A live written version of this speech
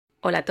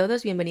Hola a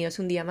todos, bienvenidos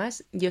un día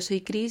más. Yo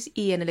soy Cris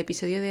y en el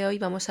episodio de hoy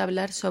vamos a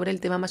hablar sobre el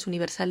tema más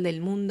universal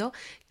del mundo,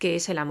 que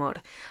es el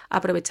amor.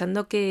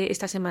 Aprovechando que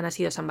esta semana ha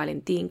sido San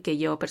Valentín, que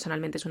yo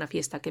personalmente es una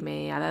fiesta que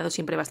me ha dado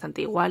siempre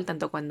bastante igual,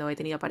 tanto cuando he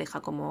tenido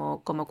pareja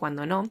como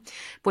cuando no,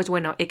 pues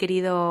bueno, he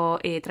querido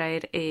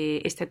traer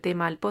este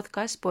tema al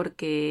podcast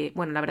porque,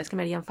 bueno, la verdad es que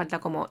me harían falta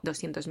como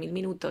 200.000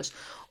 minutos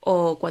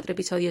o 4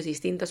 episodios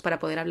distintos para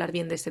poder hablar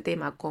bien de este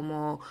tema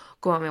como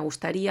me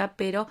gustaría,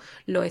 pero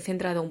lo he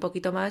centrado un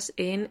poquito más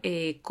en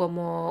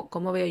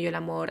cómo veo yo el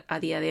amor a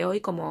día de hoy,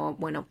 como,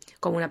 bueno,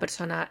 como una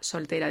persona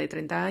soltera de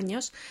 30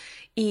 años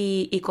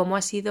y cómo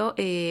ha sido,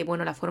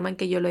 bueno, la forma en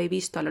que yo lo he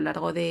visto a lo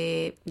largo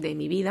de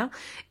mi vida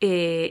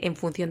en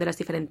función de las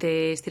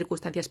diferentes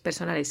circunstancias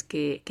personales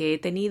que he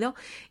tenido.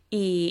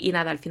 Y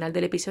nada, al final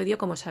del episodio,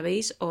 como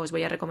sabéis, os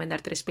voy a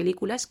recomendar 3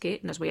 películas que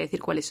no os voy a decir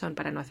cuáles son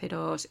para no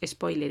haceros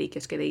spoiler y que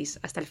os quedéis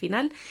hasta el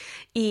final.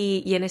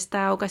 Y en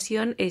esta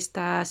ocasión,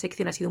 esta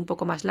sección ha sido un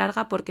poco más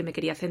larga porque me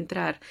quería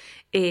centrar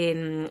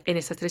en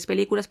estas 3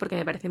 películas porque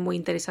me parece muy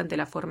interesante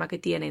la forma que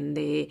tienen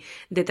de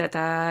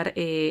tratar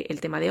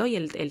el tema de hoy,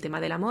 el tema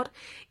del amor.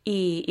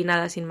 Y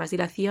nada, sin más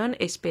dilación,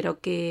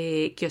 espero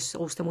que os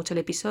guste mucho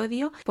el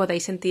episodio,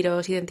 podáis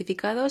sentiros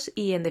identificados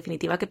y en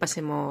definitiva que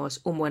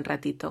pasemos un buen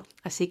ratito.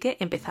 Así que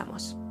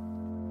empezamos.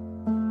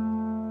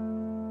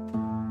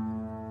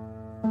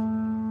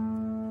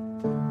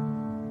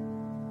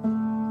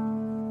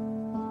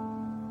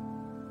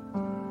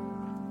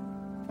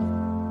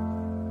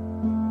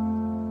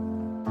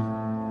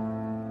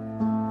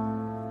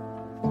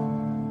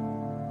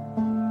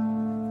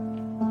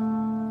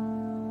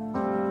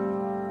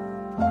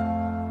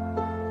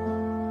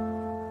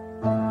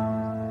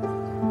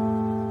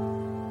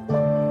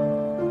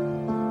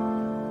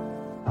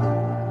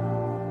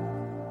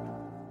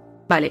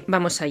 Vale,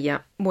 vamos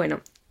allá.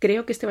 Bueno,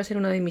 creo que este va a ser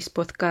uno de mis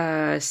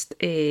podcasts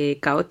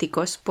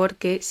caóticos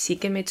porque sí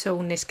que me he hecho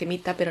un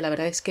esquemita, pero la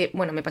verdad es que,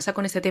 bueno, me pasa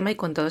con este tema y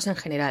con todos en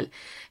general.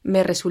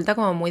 Me resulta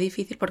como muy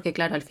difícil porque,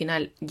 claro, al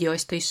final yo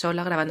estoy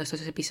sola grabando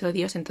estos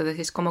episodios, entonces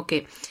es como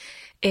que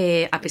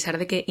a pesar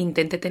de que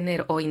intente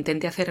tener o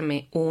intente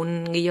hacerme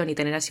un guión y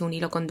tener así un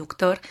hilo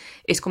conductor,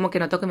 es como que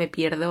noto que me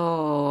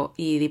pierdo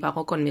y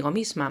divago conmigo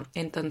misma.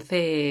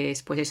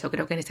 Entonces, pues eso,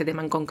 creo que en este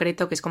tema en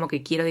concreto, que es como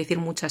que quiero decir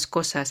muchas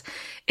cosas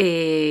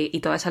y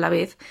todas a la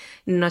vez,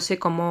 no sé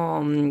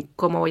cómo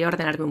voy a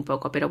ordenarme un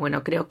poco, pero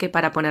bueno, creo que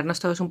para ponernos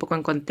todos un poco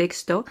en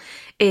contexto,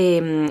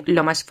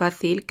 lo más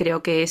fácil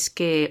creo que es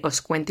que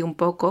os cuente un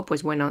poco,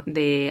 pues bueno,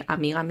 de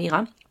amiga a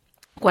amiga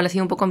cuál ha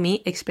sido un poco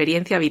mi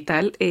experiencia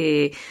vital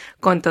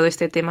con todo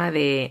este tema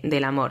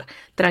del amor.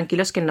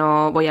 Tranquilos que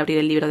no voy a abrir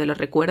el libro de los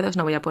recuerdos,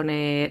 no voy a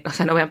poner, o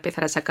sea, no voy a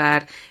empezar a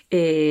sacar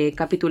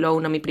capítulo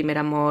 1, mi primer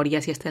amor y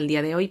así hasta el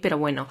día de hoy, pero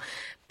bueno,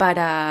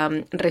 para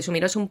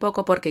resumiros un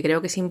poco, porque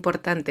creo que es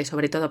importante,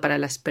 sobre todo para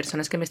las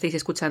personas que me estáis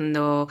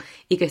escuchando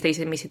y que estéis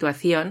en mi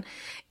situación,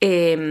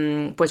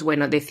 pues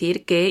bueno,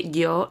 decir que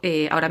yo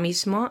ahora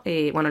mismo,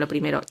 bueno, lo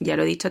primero, ya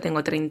lo he dicho,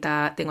 tengo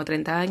 30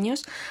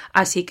 años,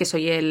 así que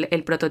soy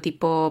el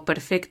prototipo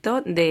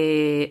perfecto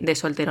de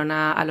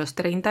solterona a los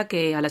 30,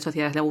 que a la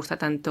sociedad le gusta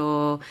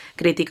tanto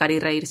criticar y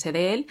reírse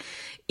de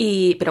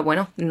él, pero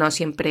bueno, no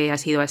siempre ha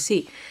sido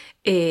así.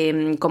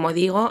 Como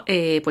digo,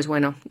 pues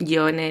bueno,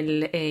 yo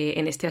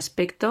en este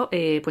aspecto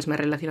pues me he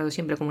relacionado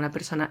siempre como una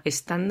persona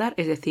estándar,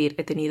 es decir,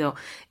 he tenido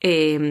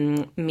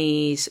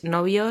mis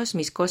novios,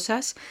 mis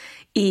cosas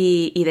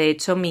y de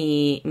hecho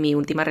mi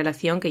última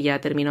relación, que ya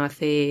terminó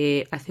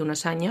hace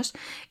unos años,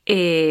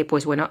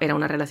 pues bueno, era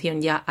una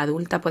relación ya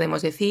adulta,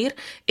 podemos decir,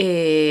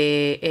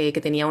 que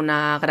tenía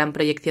una gran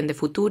proyección de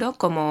futuro,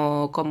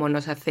 como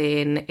nos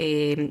hacen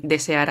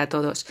desear a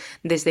todos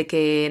desde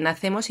que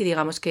nacemos y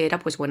digamos que era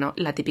pues bueno,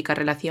 la típica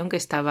relación que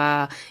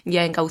estaba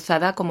ya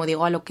encauzada, como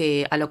digo, a lo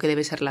que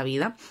debe ser la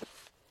vida.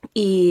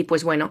 Y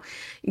pues bueno,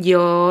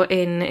 yo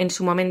en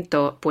su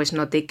momento pues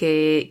noté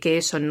que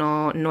eso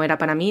no era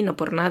para mí, no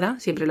por nada,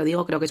 siempre lo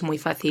digo, creo que es muy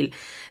fácil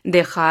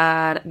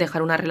dejar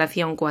una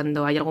relación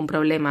cuando hay algún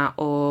problema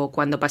o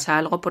cuando pasa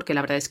algo, porque la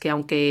verdad es que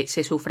aunque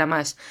se sufra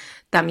más,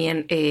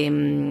 también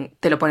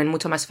te lo ponen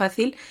mucho más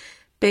fácil.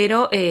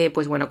 Pero,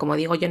 pues bueno, como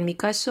digo yo en mi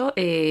caso,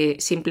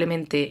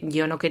 simplemente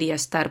yo no quería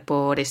estar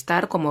por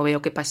estar, como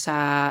veo que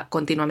pasa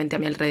continuamente a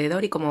mi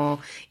alrededor y como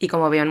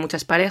veo en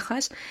muchas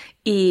parejas.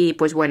 Y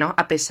pues bueno,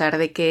 a pesar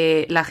de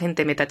que la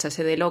gente me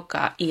tachase de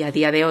loca y a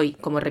día de hoy,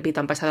 como repito,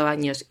 han pasado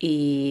años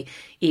y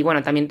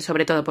bueno, también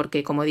sobre todo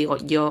porque, como digo,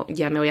 yo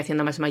ya me voy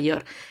haciendo más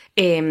mayor,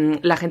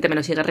 la gente me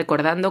lo sigue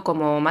recordando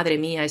como, madre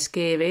mía, es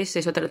que, ¿ves?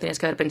 Eso te lo tenías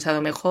que haber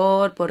pensado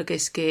mejor porque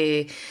es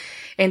que...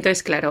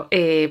 Entonces, claro,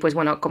 pues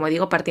bueno, como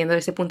digo, partiendo de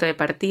ese punto de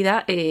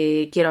partida,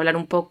 quiero hablar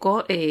un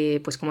poco,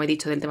 pues como he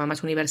dicho, del tema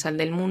más universal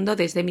del mundo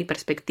desde mi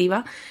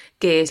perspectiva,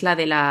 que es la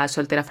de la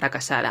soltera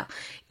fracasada.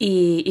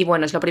 Y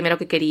bueno, es lo primero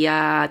que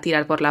quería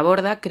tirar por la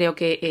borda. Creo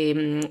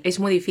que es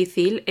muy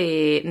difícil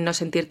no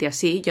sentirte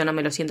así, yo no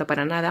me lo siento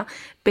para nada,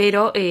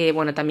 pero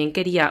bueno, también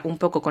quería un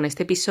poco con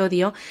este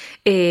episodio,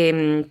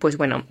 pues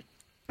bueno,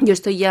 yo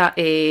estoy ya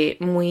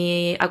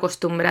muy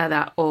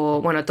acostumbrada,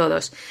 o bueno,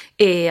 todos,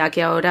 a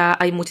que ahora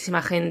hay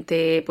muchísima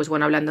gente, pues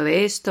bueno, hablando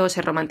de esto,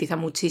 se romantiza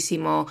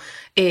muchísimo,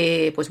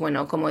 pues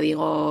bueno, como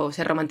digo,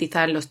 se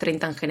romantizan los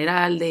 30 en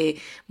general, de,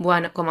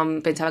 bueno,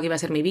 como pensaba que iba a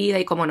ser mi vida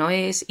y cómo no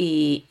es,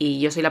 y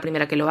yo soy la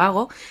primera que lo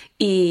hago,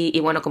 y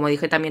bueno, como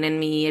dije también en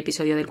mi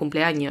episodio del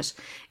cumpleaños,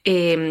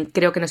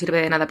 creo que no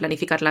sirve de nada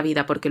planificar la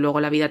vida porque luego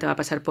la vida te va a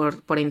pasar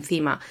por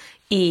encima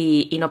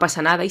y no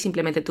pasa nada y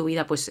simplemente tu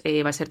vida pues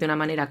va a ser de una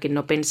manera que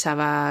no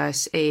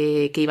pensabas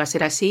que iba a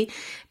ser así,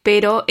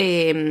 pero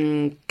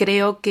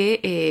creo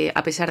que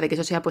a pesar de que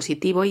eso sea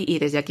positivo y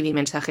desde aquí mi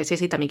mensaje es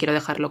ese y también quiero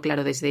dejarlo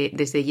claro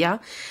desde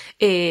ya,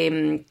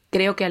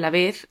 creo que a la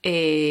vez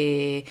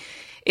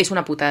es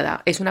una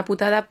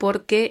putada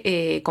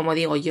porque, como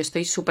digo, yo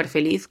estoy súper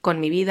feliz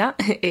con mi vida,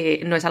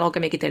 no es algo que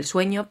me quite el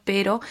sueño,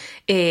 pero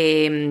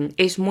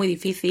es muy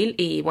difícil,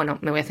 y bueno,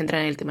 me voy a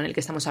centrar en el tema en el que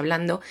estamos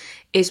hablando,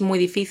 es muy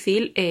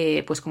difícil,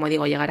 pues como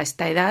digo, llegar a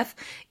esta edad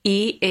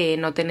y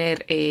no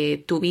tener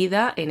tu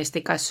vida, en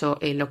este caso,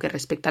 en lo que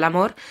respecta al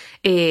amor,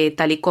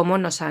 tal y como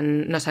nos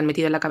han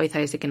metido en la cabeza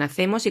desde que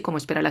nacemos y como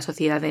espera la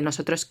sociedad de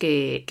nosotros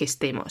que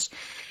estemos.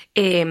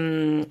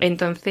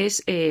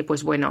 Entonces,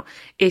 pues bueno,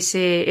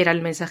 ese era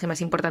el mensaje más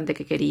importante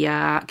que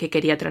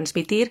quería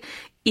transmitir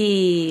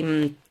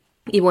y...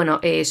 Y bueno,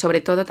 sobre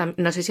todo,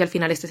 no sé si al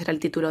final este será el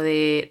título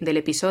del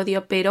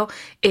episodio, pero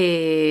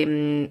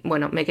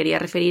bueno, me quería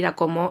referir a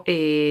cómo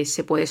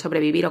se puede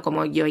sobrevivir o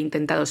cómo yo he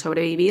intentado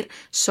sobrevivir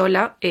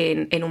sola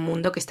en un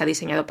mundo que está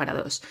diseñado para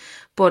dos.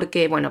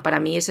 Porque, bueno, para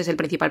mí ese es el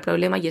principal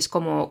problema y es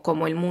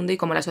como el mundo y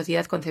como la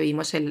sociedad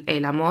concebimos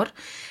el amor,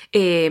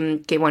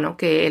 que bueno,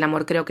 que el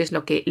amor creo que es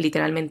lo que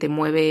literalmente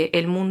mueve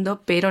el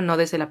mundo, pero no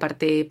desde la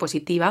parte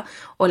positiva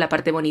o la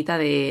parte bonita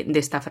de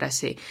esta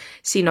frase,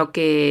 sino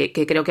que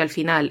creo que al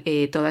final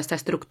toda esta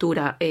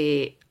estructura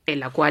en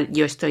la cual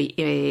yo estoy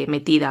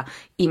metida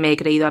y me he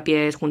creído a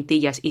pies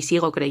juntillas y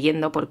sigo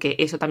creyendo, porque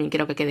eso también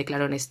quiero que quede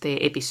claro en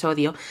este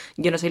episodio.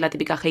 Yo no soy la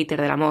típica hater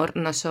del amor,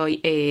 no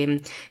soy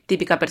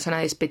típica persona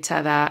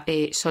despechada,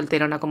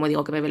 solterona, como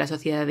digo, que me ve la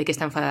sociedad de que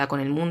está enfadada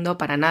con el mundo,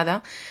 para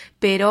nada,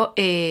 pero...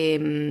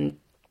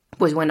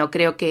 pues bueno,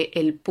 creo que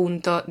el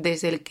punto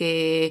desde el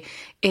que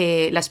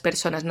las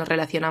personas nos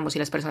relacionamos y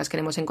las personas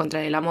queremos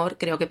encontrar el amor,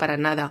 creo que para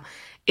nada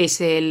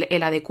es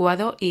el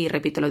adecuado y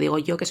repito, lo digo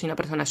yo que soy una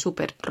persona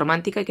súper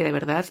romántica y que de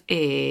verdad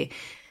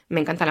me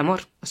encanta el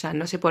amor. O sea,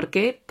 no sé por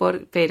qué,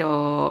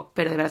 pero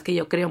de verdad que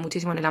yo creo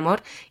muchísimo en el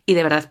amor y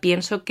de verdad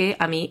pienso que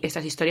a mí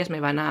estas historias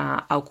me van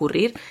a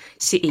ocurrir,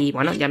 sí, y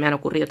bueno, ya me han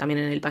ocurrido también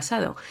en el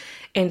pasado.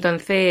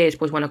 Entonces,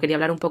 pues bueno, quería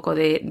hablar un poco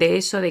de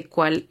eso, de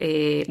cuál,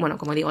 bueno,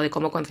 como digo, de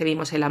cómo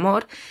concebimos el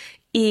amor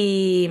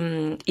y,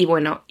 y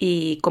bueno,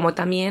 y como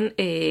también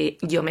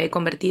yo me he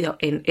convertido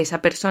en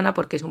esa persona,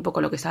 porque es un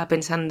poco lo que estaba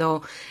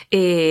pensando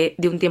de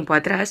un tiempo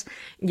atrás.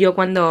 Yo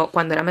cuando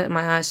era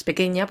más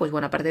pequeña, pues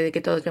bueno, aparte de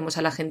que todos vemos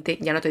a la gente,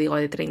 ya no te digo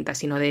de 30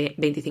 sino de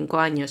 25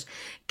 años,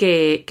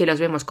 que los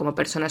vemos como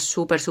personas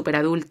súper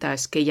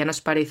adultas, que ya nos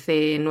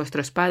parecen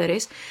nuestros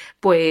padres,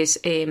 pues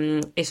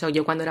eso,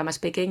 yo cuando era más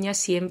pequeña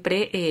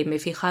siempre me he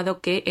fijado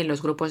que en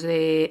los grupos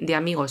de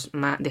amigos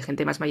de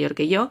gente más mayor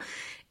que yo,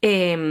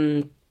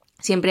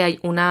 siempre hay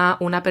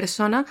una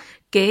persona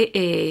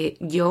que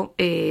yo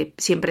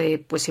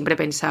siempre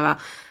pensaba,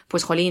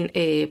 pues jolín,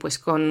 pues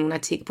con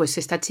una chica, pues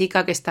esta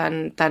chica que es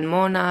tan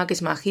mona, que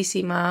es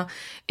majísima,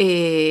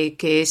 que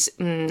es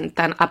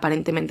tan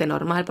aparentemente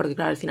normal, porque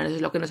claro, al final eso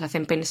es lo que nos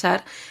hacen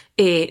pensar.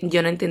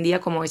 Yo no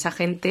entendía cómo esa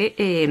gente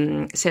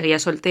seguía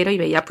soltero y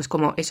veía pues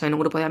como eso, en un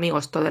grupo de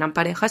amigos todo eran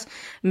parejas,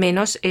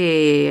 menos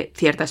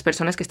ciertas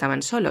personas que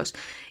estaban solos.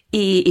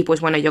 Y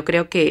pues bueno, yo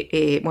creo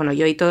que, bueno,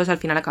 yo y todos al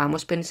final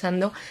acabamos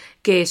pensando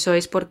que eso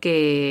es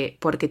porque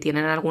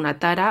tienen alguna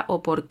tara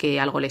o porque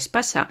algo les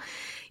pasa.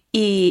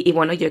 Y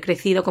bueno, yo he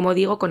crecido, como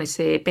digo, con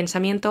ese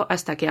pensamiento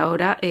hasta que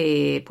ahora,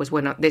 pues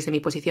bueno, desde mi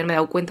posición me he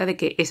dado cuenta de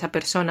que esa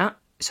persona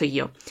soy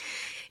yo.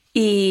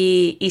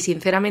 Y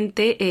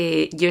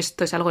sinceramente, yo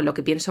esto es algo en lo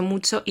que pienso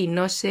mucho y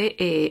no sé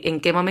en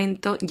qué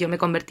momento yo me he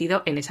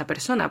convertido en esa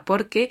persona,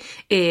 porque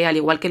al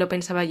igual que lo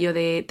pensaba yo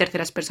de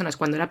terceras personas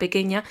cuando era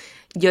pequeña,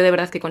 yo de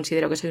verdad que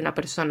considero que soy una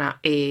persona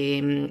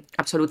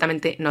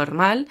absolutamente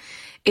normal.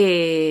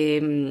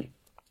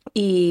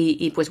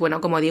 Y pues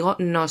bueno, como digo,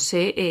 no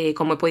sé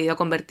cómo he podido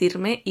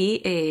convertirme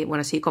y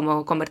bueno, sí,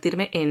 cómo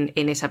convertirme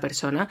en esa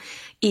persona.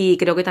 Y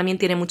creo que también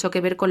tiene mucho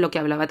que ver con lo que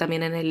hablaba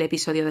también en el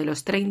episodio de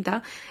los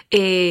 30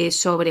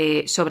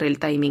 sobre el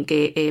timing,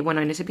 que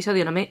bueno, en ese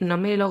episodio no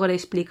me logré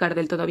explicar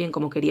del todo bien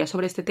cómo quería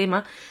sobre este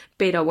tema,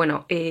 pero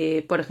bueno,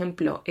 por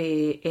ejemplo,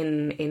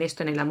 en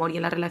esto, en el amor y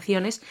en las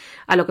relaciones,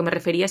 a lo que me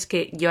refería es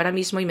que yo ahora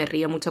mismo, y me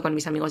río mucho con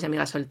mis amigos y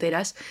amigas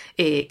solteras,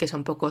 que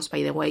son pocos,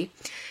 by the way,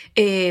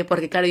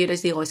 porque claro, yo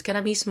les digo, es que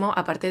ahora mismo,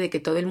 aparte de que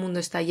todo el mundo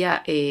está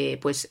ya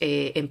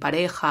en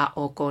pareja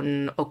o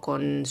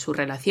con sus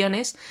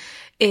relaciones,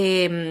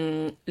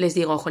 les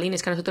digo, jolín,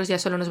 es que a nosotros ya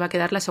solo nos va a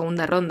quedar la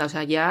segunda ronda, o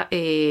sea, ya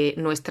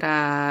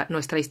nuestra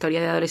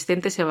historia de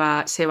adolescente se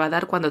va a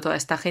dar cuando toda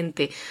esta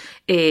gente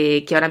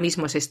que ahora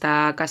mismo se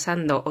está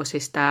casando o se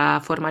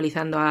está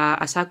formalizando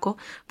a saco,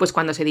 pues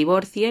cuando se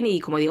divorcien y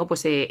como digo,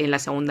 pues en la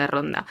segunda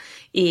ronda.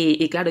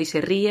 Y claro, y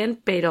se ríen,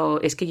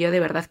 pero es que yo de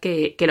verdad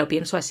que lo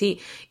pienso así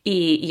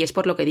y es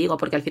por lo que digo,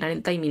 porque al final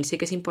el timing sí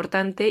que es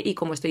importante y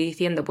como estoy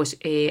diciendo, pues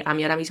a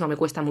mí ahora mismo me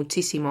cuesta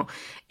muchísimo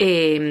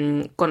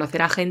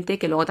conocer a gente,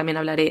 que luego también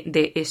hablaré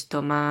de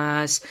esto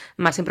más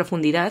en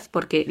profundidad,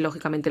 porque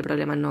lógicamente el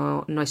problema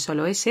no es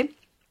solo ese.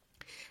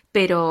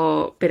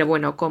 Pero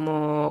bueno,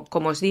 como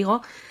os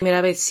digo,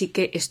 primera vez sí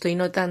que estoy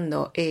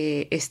notando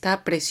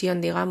esta presión,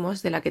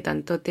 digamos, de la que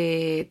tanto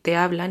te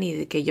hablan y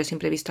de que yo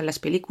siempre he visto en las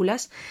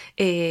películas,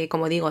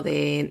 como digo,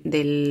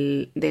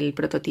 del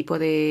prototipo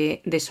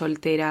de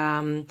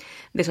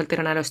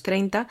solterona a los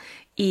 30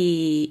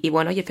 y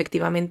bueno, y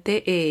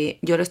efectivamente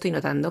yo lo estoy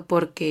notando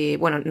porque,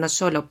 bueno, no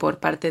solo por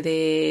parte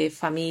de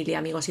familia,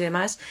 amigos y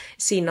demás,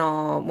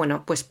 sino,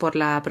 bueno, pues por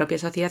la propia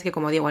sociedad que,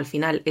 como digo, al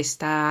final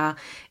está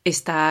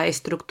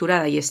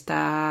estructurada y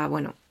está,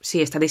 bueno,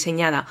 sí, está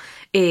diseñada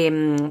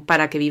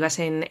para que vivas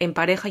en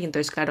pareja y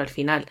entonces, claro, al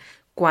final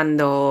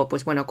cuando,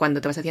 pues bueno,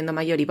 cuando te vas haciendo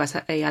mayor y vas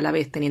a la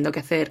vez teniendo que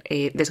hacer,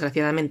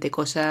 desgraciadamente,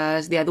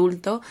 cosas de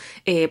adulto,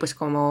 pues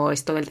como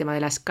es todo el tema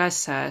de las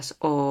casas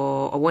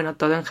o bueno,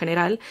 todo en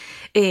general,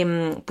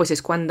 pues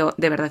es cuando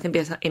de verdad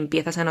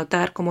empiezas a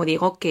notar, como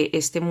digo, que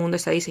este mundo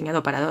está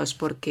diseñado para dos,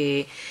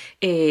 porque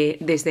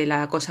desde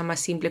la cosa más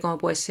simple como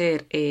puede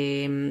ser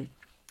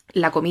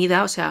la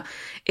comida, o sea,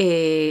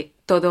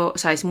 todo, o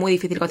sea, es muy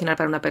difícil cocinar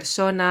para una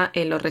persona,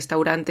 los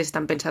restaurantes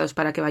están pensados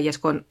para que vayas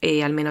con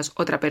al menos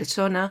otra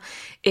persona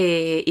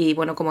y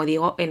bueno, como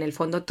digo, en el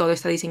fondo todo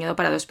está diseñado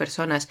para dos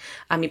personas.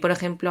 A mí, por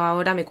ejemplo,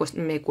 ahora me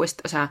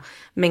cuesta, o sea,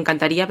 me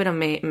encantaría, pero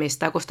me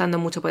está costando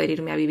mucho poder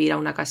irme a vivir a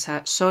una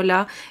casa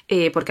sola,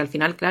 porque al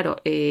final, claro,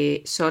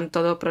 son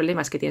todo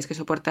problemas que tienes que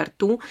soportar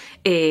tú,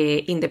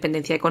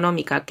 independencia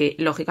económica, que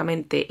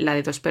lógicamente la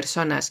de dos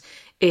personas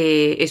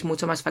es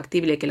mucho más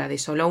factible que la de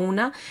solo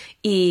una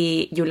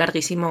y un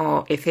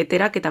larguísimo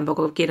etcétera, que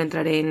tampoco quiero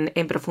entrar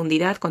en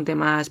profundidad con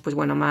temas, pues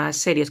bueno, más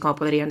serios como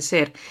podrían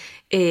ser,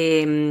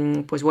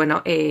 pues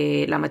bueno,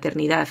 la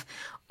maternidad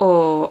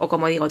o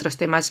como digo, otros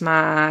temas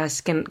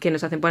más que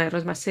nos hacen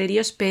ponernos más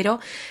serios, pero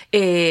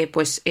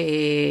pues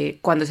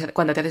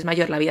cuando te haces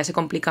mayor la vida se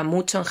complica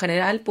mucho en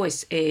general,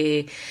 pues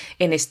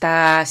en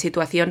esta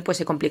situación pues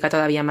se complica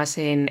todavía más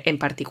en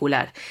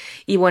particular.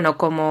 Y bueno,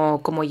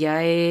 como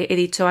ya he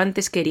dicho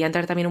antes, quería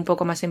entrar también un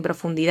poco más en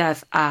profundidad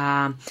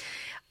a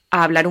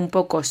hablar un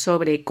poco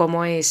sobre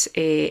cómo es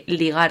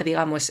ligar,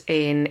 digamos,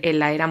 en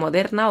la era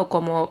moderna o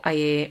cómo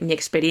mi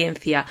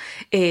experiencia,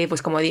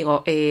 pues como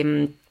digo,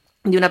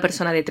 de una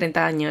persona de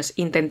 30 años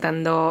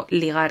intentando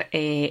ligar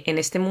en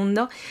este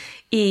mundo.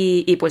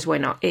 Pues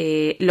bueno,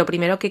 lo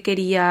primero que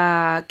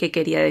quería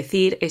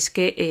decir es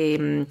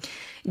que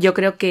yo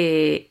creo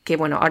que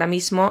bueno, ahora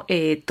mismo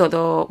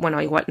todo,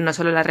 bueno, igual, no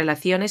solo las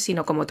relaciones,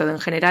 sino como todo en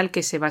general,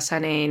 que se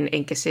basan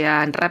en que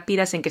sean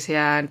rápidas, en que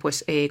sean,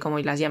 pues, como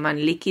las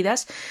llaman,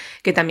 líquidas,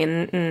 que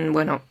también,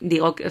 bueno,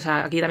 digo, o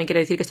sea, aquí también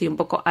quiero decir que estoy un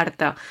poco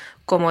harta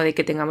como de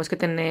que tengamos que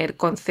tener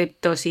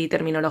conceptos y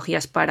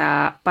terminologías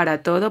para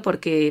todo,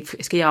 porque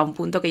es que llega un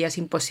punto que ya es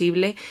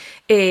imposible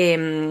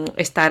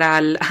estar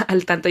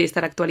al tanto y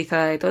estar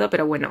actualizada de todo,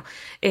 pero bueno,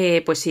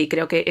 pues sí,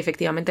 creo que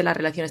efectivamente en las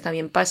relaciones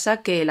también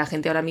pasa que la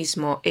gente ahora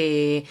mismo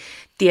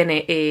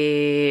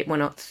tiene,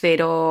 bueno,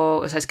 cero,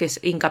 o sea, es que es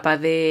incapaz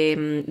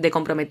de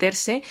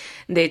comprometerse.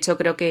 De hecho,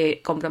 creo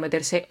que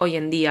comprometerse hoy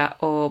en día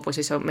o, pues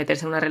eso,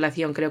 meterse en una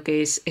relación creo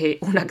que es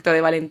un acto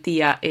de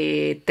valentía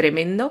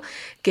tremendo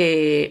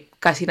que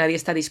casi nadie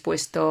está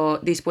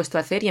dispuesto a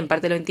hacer y en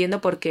parte lo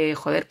entiendo porque,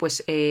 joder,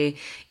 pues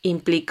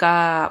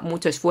implica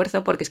mucho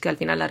esfuerzo porque es que al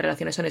final las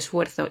relaciones son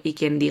esfuerzo y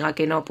quien diga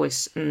que no,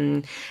 pues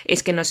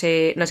es que no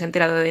se ha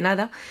enterado de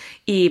nada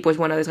y pues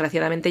bueno,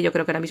 desgraciadamente yo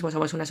creo que ahora mismo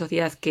somos una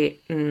sociedad que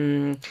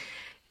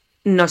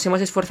nos hemos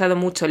esforzado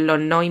mucho en lo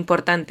no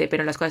importante,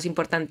 pero en las cosas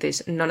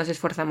importantes no nos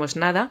esforzamos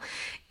nada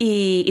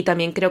y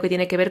también creo que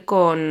tiene que ver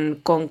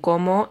con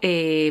cómo,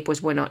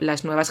 pues bueno,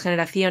 las nuevas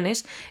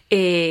generaciones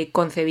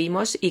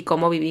concebimos y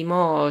cómo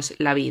vivimos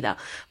la vida.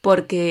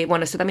 Porque,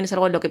 bueno, esto también es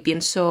algo en lo que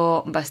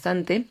pienso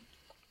bastante.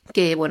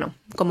 Que bueno,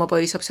 como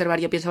podéis observar,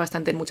 yo pienso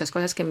bastante en muchas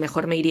cosas que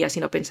mejor me iría si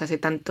no pensase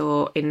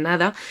tanto en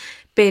nada,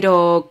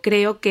 pero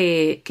creo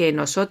que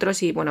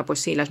nosotros y bueno,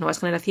 pues sí, las nuevas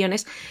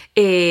generaciones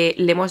le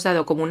hemos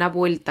dado como una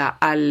vuelta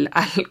al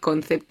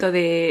concepto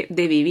de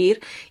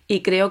vivir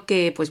y creo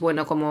que pues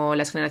bueno, como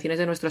las generaciones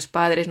de nuestros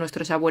padres,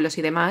 nuestros abuelos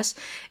y demás,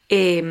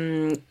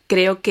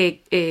 creo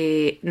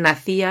que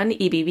nacían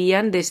y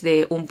vivían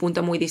desde un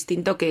punto muy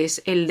distinto que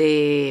es el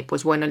de,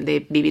 pues bueno, el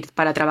de vivir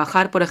para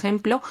trabajar, por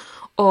ejemplo,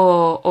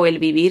 o el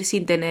vivir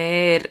sin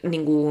tener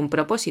ningún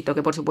propósito,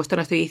 que por supuesto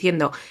no estoy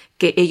diciendo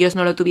que ellos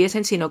no lo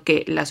tuviesen, sino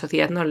que la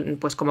sociedad no,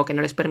 pues como que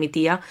no les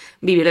permitía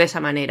vivir de esa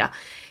manera.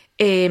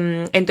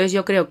 Entonces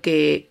yo creo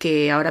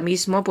que ahora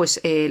mismo pues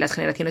las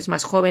generaciones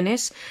más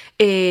jóvenes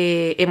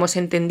hemos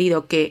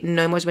entendido que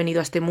no hemos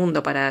venido a este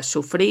mundo para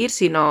sufrir,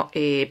 sino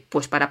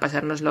pues para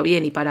pasárnoslo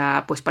bien y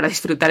para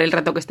disfrutar el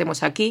rato que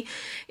estemos aquí.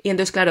 Y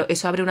entonces, claro,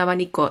 eso abre un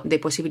abanico de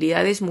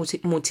posibilidades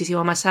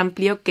muchísimo más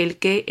amplio que el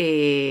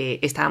que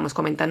estábamos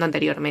comentando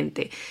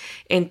anteriormente.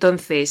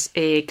 Entonces,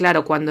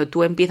 claro, cuando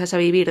tú empiezas a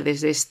vivir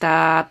desde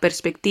esta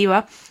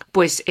perspectiva,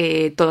 pues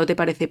todo te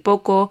parece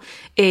poco,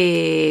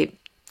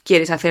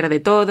 quieres hacer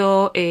de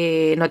todo,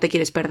 no te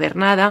quieres perder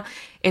nada.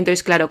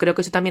 Entonces, claro, creo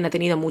que eso también ha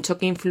tenido mucho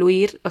que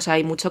influir, o sea,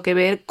 hay mucho que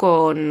ver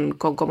con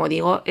como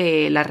digo,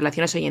 las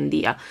relaciones hoy en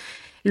día.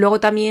 Luego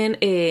también,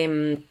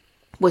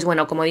 pues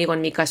bueno, como digo,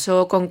 en mi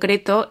caso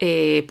concreto,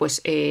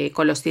 pues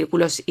con los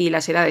círculos y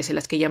las edades en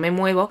las que yo me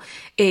muevo,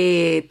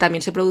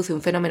 también se produce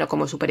un fenómeno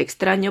como súper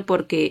extraño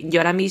porque yo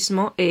ahora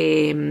mismo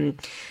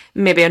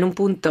me veo en un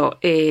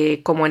punto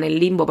como en el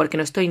limbo porque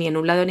no estoy ni en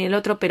un lado ni en el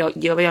otro, pero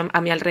yo veo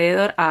a mi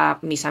alrededor a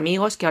mis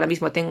amigos, que ahora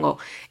mismo tengo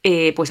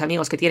pues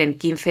amigos que tienen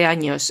 15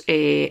 años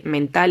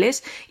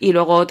mentales y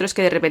luego otros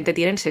que de repente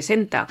tienen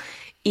 60.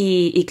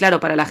 Y claro,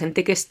 para la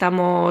gente que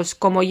estamos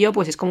como yo,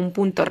 pues es como un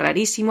punto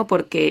rarísimo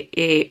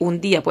porque un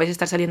día puedes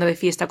estar saliendo de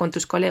fiesta con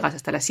tus colegas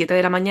hasta las 7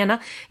 de la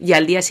mañana y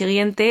al día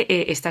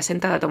siguiente estás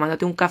sentada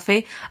tomándote un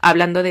café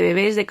hablando de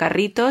bebés, de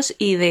carritos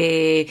y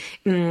de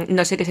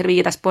no sé qué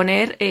servilletas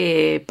poner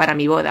para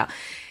mi boda.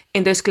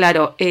 Entonces,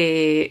 claro,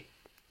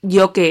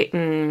 yo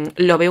que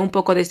lo veo un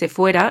poco desde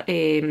fuera,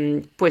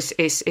 pues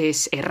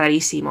es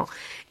rarísimo.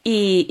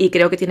 Y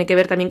creo que tiene que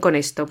ver también con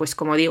esto, pues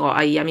como digo,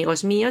 hay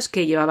amigos míos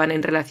que llevaban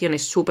en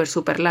relaciones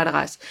súper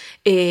largas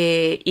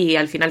y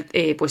al final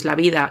pues la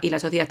vida y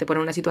la sociedad te ponen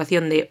en una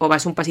situación de o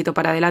vas un pasito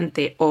para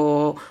adelante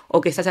o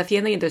qué estás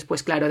haciendo y entonces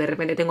pues claro, de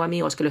repente tengo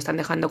amigos que lo están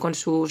dejando con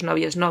sus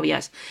novios,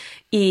 novias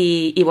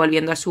y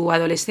volviendo a su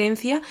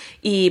adolescencia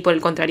y por el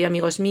contrario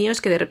amigos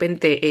míos que de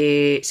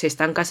repente se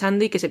están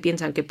casando y que se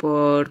piensan que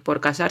por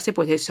casarse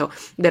pues eso,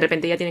 de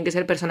repente ya tienen que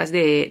ser personas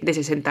de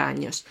 60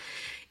 años.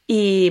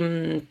 Y...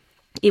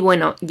 Y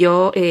bueno,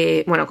 yo,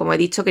 bueno, como he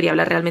dicho, quería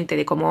hablar realmente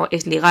de cómo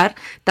es ligar.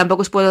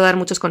 Tampoco os puedo dar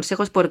muchos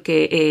consejos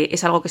porque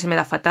es algo que se me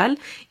da fatal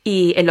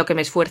y en lo que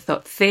me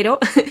esfuerzo cero.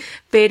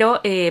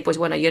 Pero, pues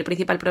bueno, yo el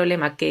principal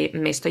problema que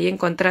me estoy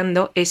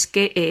encontrando es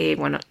que,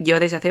 bueno, yo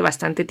desde hace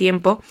bastante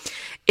tiempo,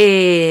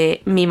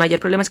 mi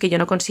mayor problema es que yo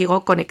no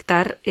consigo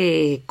conectar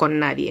con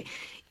nadie.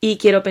 Y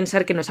quiero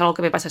pensar que no es algo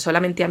que me pasa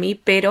solamente a mí,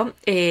 pero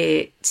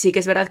sí que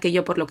es verdad que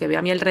yo, por lo que veo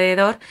a mi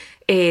alrededor,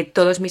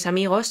 todos mis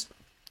amigos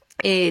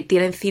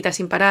tienen citas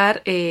sin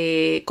parar,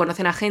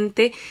 conocen a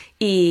gente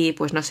y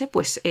pues no sé,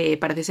 pues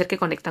parece ser que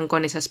conectan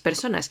con esas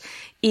personas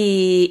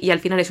y al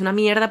final es una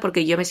mierda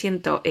porque yo me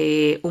siento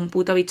un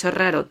puto bicho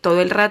raro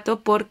todo el rato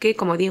porque,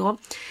 como digo,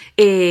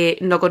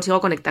 no consigo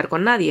conectar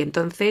con nadie.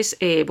 Entonces,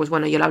 pues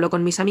bueno, yo lo hablo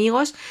con mis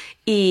amigos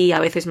y a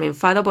veces me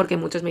enfado porque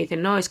muchos me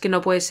dicen, no, es que no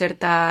puedes ser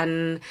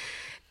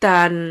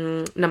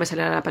no me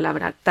sale la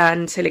palabra,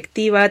 tan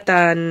selectiva,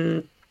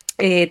 tan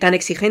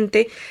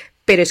exigente,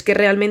 pero es que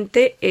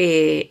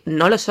realmente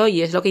no lo soy,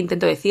 y es lo que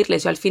intento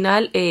decirles. Yo al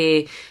final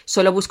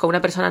solo busco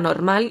una persona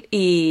normal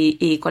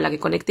y con la que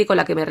conecte y con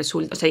la que me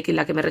resulte, o sea, y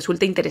la que me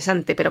resulte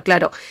interesante. Pero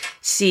claro,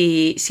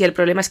 si el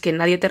problema es que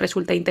nadie te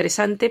resulta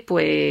interesante,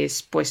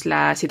 pues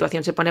la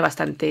situación se pone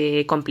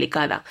bastante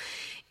complicada.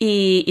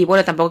 Y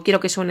bueno, tampoco quiero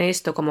que suene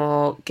esto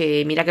como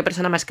que mira qué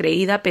persona más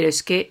creída, pero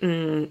es que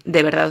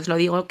de verdad os lo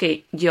digo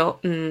que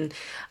yo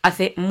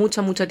hace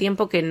mucho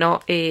tiempo que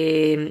no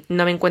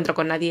me encuentro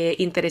con nadie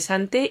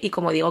interesante y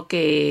como digo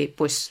que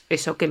pues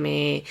eso que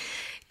me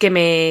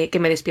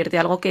despierte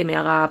algo que me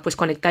haga pues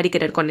conectar y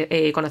querer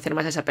conocer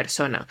más a esa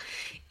persona.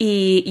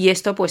 Y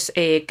esto pues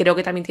creo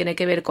que también tiene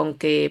que ver con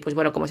que, pues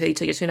bueno, como os he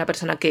dicho, yo soy una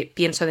persona que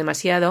pienso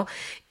demasiado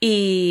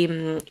y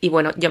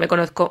bueno, yo me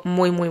conozco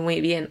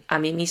muy bien a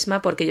mí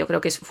misma porque yo creo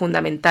que es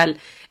fundamental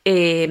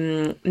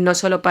no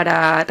solo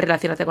para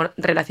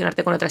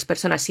relacionarte con otras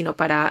personas, sino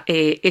para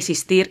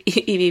existir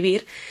y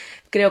vivir.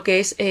 Creo que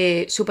es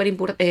súper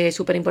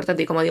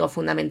importante y, como digo,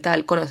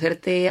 fundamental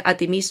conocerte a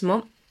ti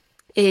mismo.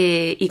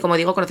 Y como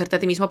digo, conocerte a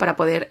ti mismo para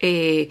poder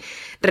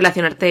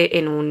relacionarte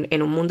en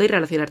un mundo y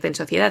relacionarte en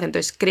sociedad.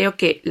 Entonces creo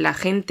que la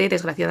gente,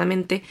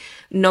 desgraciadamente,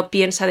 no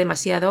piensa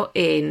demasiado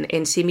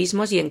en sí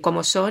mismos y en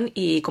cómo son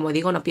y, como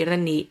digo, no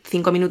pierden ni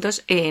 5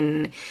 minutos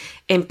en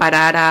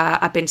parar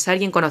a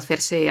pensar y en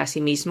conocerse a sí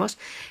mismos.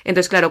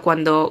 Entonces, claro,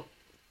 cuando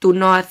tú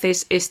no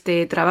haces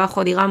este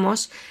trabajo,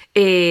 digamos,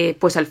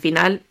 pues al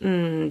final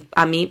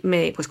a mí,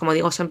 pues como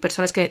digo, son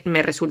personas que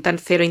me resultan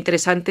cero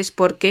interesantes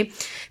porque,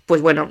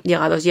 pues bueno,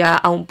 llegados ya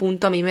a un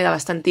punto, a mí me da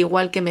bastante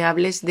igual que me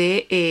hables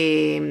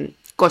de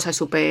cosas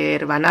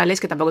súper banales,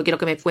 que tampoco quiero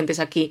que me cuentes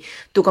aquí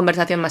tu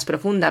conversación más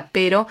profunda,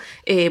 pero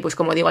pues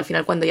como digo, al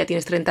final cuando ya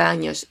tienes 30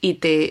 años y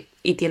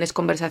tienes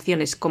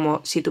conversaciones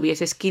como si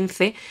tuvieses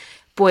 15,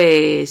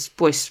 pues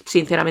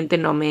sinceramente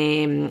no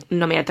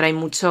me atrae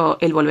mucho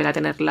el volver a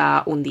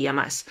tenerla un día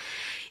más.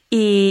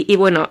 Y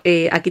bueno,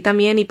 aquí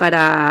también, y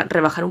para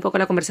rebajar un poco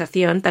la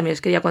conversación, también os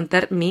quería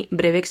contar mi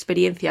breve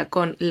experiencia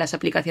con las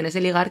aplicaciones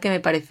de ligar que me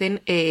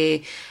parecen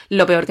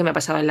lo peor que me ha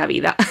pasado en la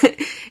vida.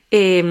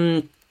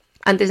 Em,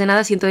 Antes de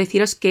nada, siento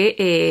deciros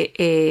que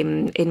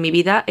en mi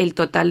vida el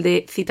total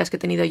de citas que he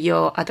tenido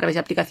yo a través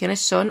de aplicaciones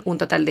son un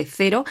total de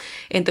 0,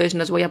 entonces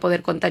no os voy a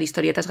poder contar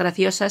historietas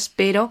graciosas,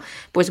 pero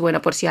pues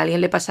bueno, por si a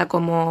alguien le pasa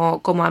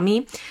como a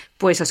mí,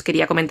 pues os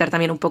quería comentar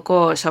también un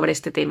poco sobre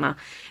este tema.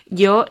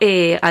 Yo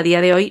a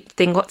día de hoy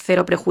tengo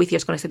 0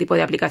 prejuicios con este tipo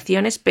de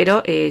aplicaciones,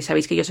 pero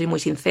sabéis que yo soy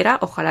muy sincera,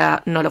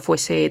 ojalá no lo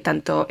fuese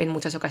tanto en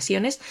muchas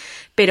ocasiones,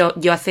 pero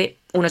yo hace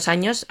unos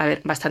años, a ver,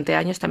 bastante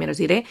años también os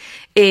diré,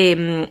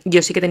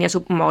 yo sí que tenía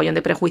un mogollón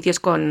de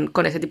prejuicios con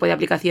ese tipo de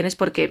aplicaciones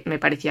porque me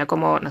parecía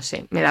como, no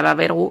sé, me daba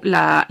vergu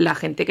la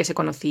gente que se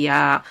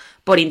conocía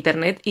por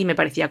internet y me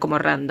parecía como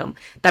random.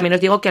 También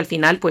os digo que al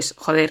final, pues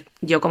joder,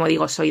 yo como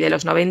digo, soy de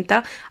los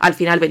 90, al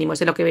final venimos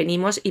de lo que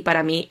venimos y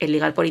para mí el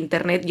ligar por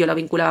internet yo lo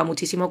vinculaba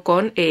muchísimo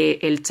con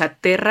el chat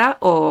Terra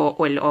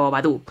o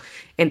Badoo.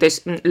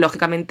 Entonces,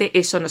 lógicamente,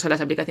 eso no son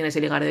las aplicaciones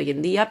de ligar de hoy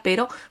en día,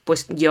 pero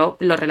pues yo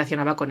lo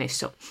relacionaba con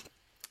eso.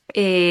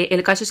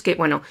 El caso es que,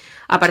 bueno,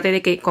 aparte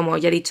de que, como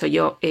ya he dicho,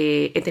 yo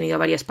he tenido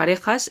varias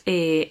parejas,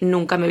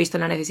 nunca me he visto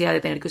en la necesidad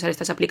de tener que usar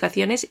estas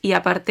aplicaciones y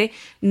aparte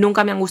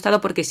nunca me han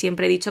gustado porque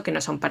siempre he dicho que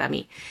no son para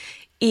mí.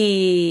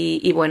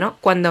 Y bueno,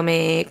 cuando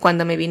me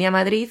vine a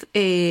Madrid,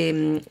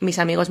 mis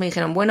amigos me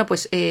dijeron, bueno,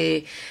 pues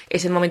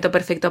es el momento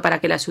perfecto para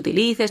que las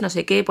utilices, no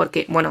sé qué,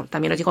 porque, bueno,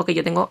 también os digo que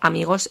yo tengo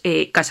amigos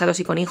casados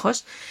y con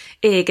hijos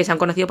que se han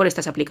conocido por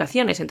estas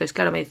aplicaciones. Entonces,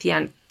 claro, me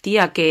decían,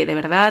 tía, que de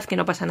verdad, que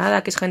no pasa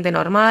nada, que es gente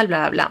normal,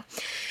 bla, bla, bla.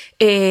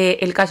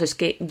 El caso es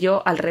que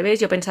yo, al revés,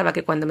 yo pensaba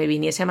que cuando me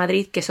viniese a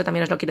Madrid, que eso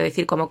también os lo quiero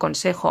decir como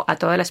consejo a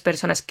todas las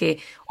personas que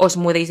os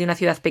mudéis de una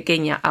ciudad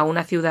pequeña a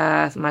una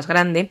ciudad más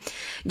grande,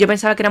 yo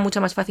pensaba que era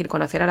mucho más fácil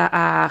conocer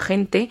a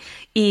gente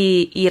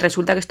y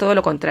resulta que es todo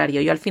lo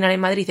contrario. Yo al final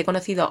en Madrid he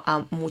conocido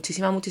a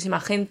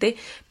muchísima gente,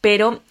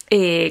 pero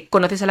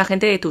conoces a la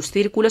gente de tus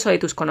círculos o de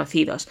tus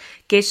conocidos,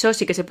 que eso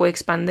sí que se puede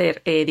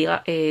expandir,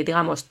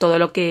 digamos, todo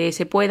lo que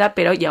se pueda,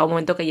 pero llega un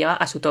momento que llega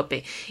a su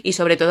tope. Y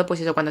sobre todo, pues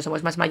eso, cuando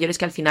somos más mayores,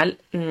 que al final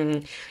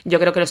yo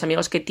creo que los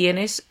amigos que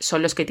tienes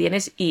son los que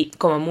tienes y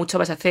como mucho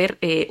vas a hacer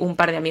un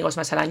par de amigos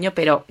más al año,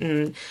 pero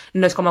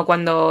no es como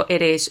cuando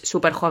eres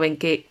súper joven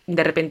que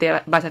de repente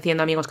vas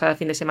haciendo amigos cada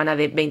fin de semana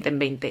de 20 en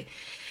 20.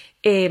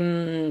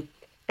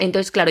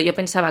 Entonces, claro, yo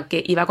pensaba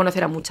que iba a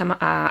conocer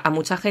a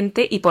mucha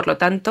gente y por lo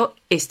tanto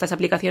estas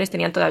aplicaciones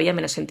tenían todavía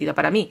menos sentido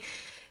para mí.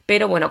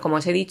 Pero bueno, como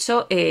os he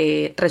dicho,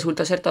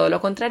 resultó ser todo lo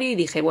contrario y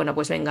dije, bueno,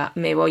 pues venga,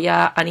 me voy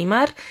a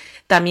animar.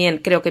 También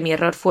creo que mi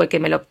error fue que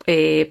me lo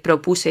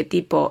propuse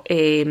tipo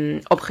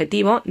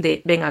objetivo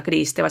de, venga,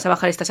 Cris, te vas a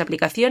bajar estas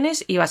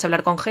aplicaciones y vas a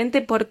hablar con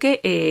gente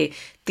porque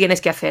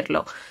tienes que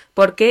hacerlo.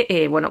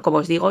 Porque, bueno, como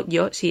os digo,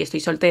 yo sí estoy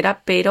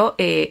soltera, pero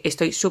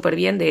estoy súper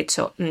bien. De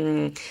hecho,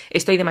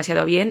 estoy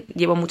demasiado bien.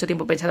 Llevo mucho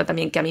tiempo pensando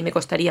también que a mí me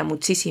costaría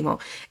muchísimo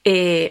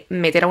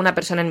meter a una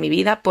persona en mi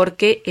vida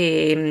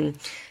porque...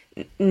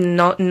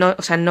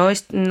 o sea,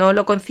 no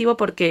lo concibo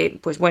porque,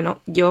 pues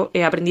bueno, yo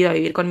he aprendido a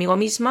vivir conmigo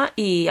misma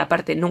y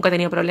aparte nunca he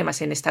tenido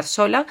problemas en estar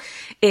sola,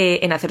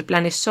 en hacer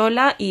planes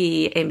sola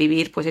y en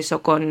vivir, pues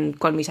eso, con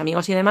mis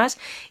amigos y demás.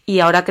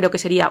 Y ahora creo que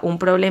sería un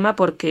problema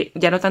porque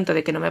ya no tanto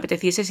de que no me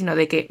apeteciese, sino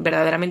de que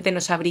verdaderamente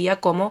no sabría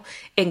cómo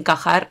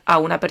encajar a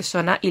una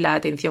persona y la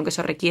atención que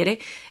eso requiere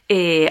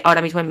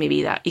ahora mismo en mi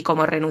vida y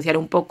cómo renunciar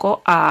un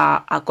poco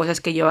a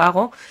cosas que yo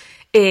hago.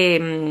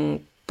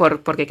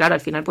 Porque claro,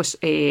 al final pues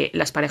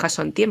las parejas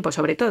son tiempo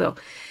sobre todo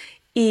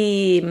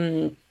y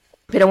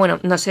pero bueno,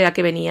 no sé a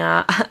qué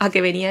venía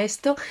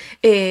esto.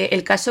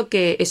 El caso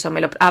que eso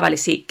vale,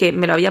 sí, que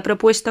me lo había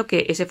propuesto,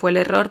 que ese fue el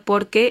error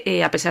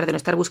porque a pesar de no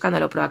estar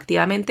buscándolo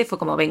proactivamente fue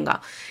como venga,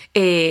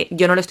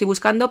 yo no lo estoy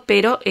buscando,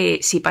 pero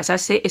si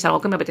pasase es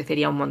algo que me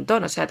apetecería un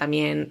montón, o sea,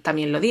 también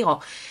lo digo.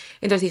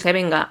 Entonces dije,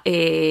 venga,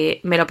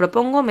 me lo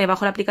propongo, me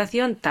bajo la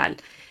aplicación, tal.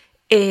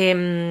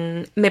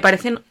 Me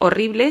parecen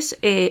horribles,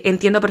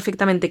 entiendo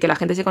perfectamente que la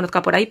gente se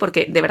conozca por ahí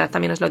porque de verdad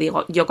también os lo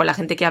digo, yo con la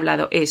gente que he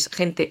hablado es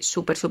gente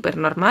súper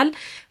normal,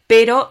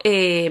 pero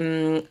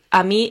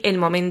a mí el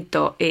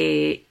momento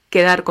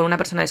quedar con una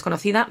persona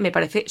desconocida me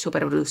parece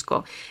súper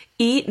brusco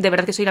y de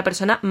verdad que soy la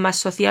persona más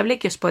sociable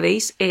que os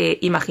podéis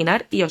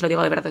imaginar y os lo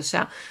digo de verdad, o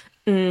sea,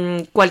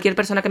 cualquier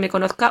persona que me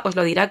conozca os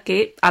lo dirá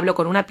que hablo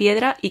con una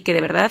piedra y que de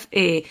verdad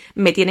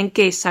me tienen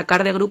que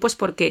sacar de grupos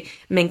porque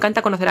me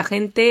encanta conocer a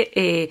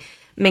gente,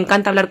 me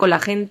encanta hablar con la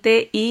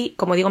gente y,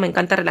 como digo, me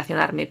encanta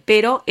relacionarme.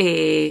 Pero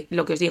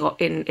lo que os digo,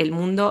 en el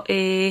mundo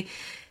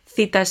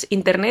citas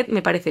internet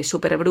me parece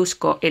súper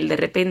brusco el de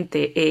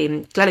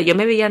repente... claro, yo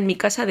me veía en mi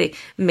casa de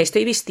me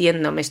estoy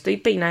vistiendo, me estoy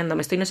peinando,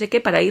 me estoy no sé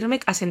qué para irme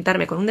a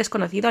sentarme con un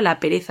desconocido a la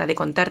pereza de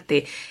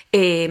contarte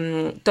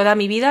toda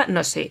mi vida,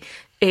 no sé.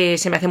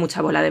 Se me hace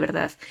mucha bola, de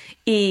verdad.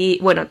 Y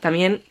bueno,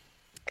 también...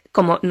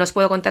 como no os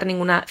puedo contar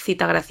ninguna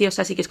cita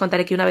graciosa, sí que os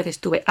contaré que una vez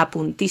estuve a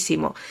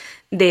puntísimo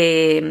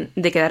de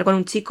quedar con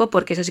un chico,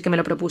 porque eso sí que me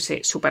lo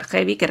propuse súper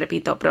heavy, que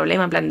repito,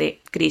 problema en plan de,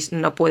 Chris,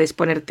 no puedes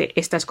ponerte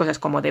estas cosas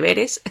como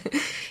deberes.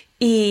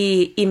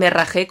 Y me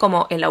rajé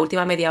como en la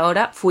última media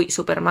hora, fui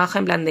súper maja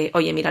en plan de,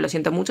 oye, mira, lo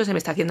siento mucho, se me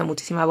está haciendo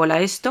muchísima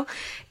bola esto.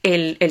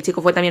 El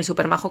chico fue también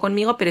súper majo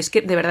conmigo, pero es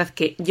que de verdad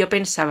que yo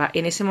pensaba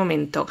en ese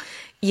momento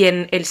y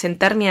en el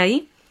sentarme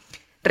ahí,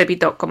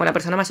 repito, como la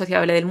persona más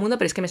sociable del mundo,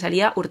 pero es que me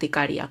salía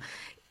urticaria.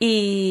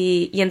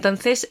 Y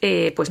entonces,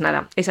 pues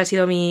nada, esa ha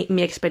sido mi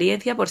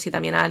experiencia, por si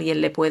también a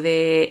alguien le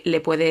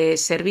puede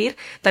servir.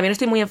 También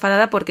estoy muy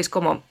enfadada porque es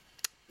como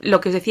lo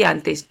que os decía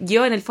antes,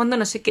 yo en el fondo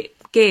no sé qué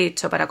he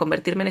hecho para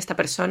convertirme en esta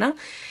persona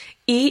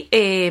y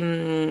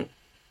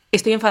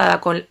estoy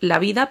enfadada con la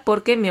vida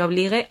porque me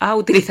obligue a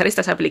utilizar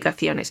estas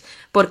aplicaciones.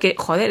 Porque,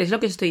 joder, es lo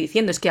que os estoy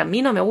diciendo, es que a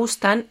mí no me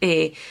gustan,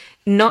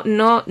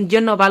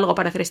 yo no valgo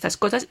para hacer estas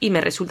cosas y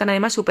me resultan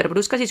además súper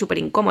bruscas y súper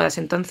incómodas.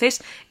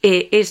 Entonces,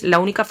 es la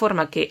única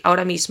forma que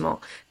ahora mismo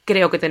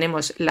creo que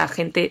tenemos la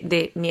gente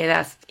de mi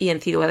edad y en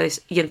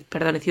ciudades,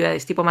 en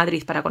ciudades tipo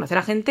Madrid para conocer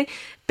a gente,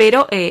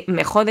 pero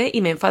me jode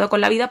y me enfado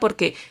con la vida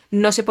porque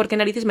no sé por qué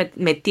narices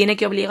me tiene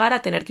que obligar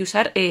a tener que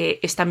usar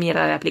esta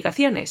mierda de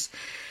aplicaciones.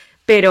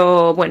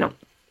 Pero bueno,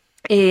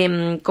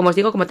 como os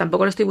digo, como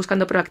tampoco lo estoy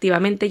buscando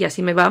proactivamente y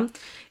así me va,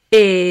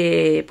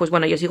 pues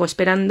bueno, yo sigo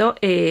esperando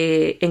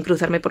en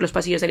cruzarme por los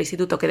pasillos del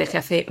instituto que dejé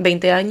hace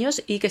 20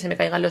 años y que se me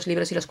caigan los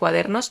libros y los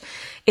cuadernos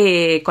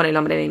con el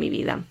hombre de mi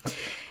vida.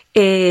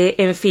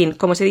 En fin,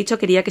 como os he dicho,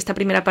 quería que esta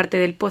primera parte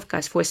del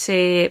podcast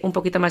fuese un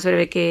poquito más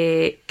breve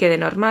que de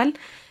normal.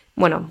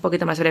 Bueno, un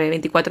poquito más breve,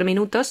 24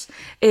 minutos.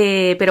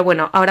 Pero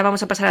bueno, ahora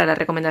vamos a pasar a las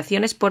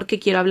recomendaciones porque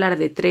quiero hablar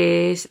de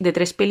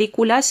tres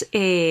películas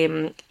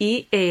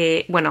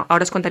bueno,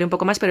 ahora os contaré un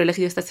poco más, pero he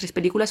elegido estas 3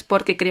 películas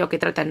porque creo que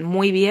tratan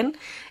muy bien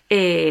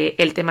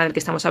el tema del que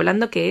estamos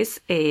hablando, que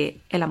es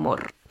el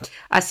amor.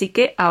 Así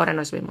que ahora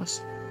nos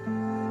vemos.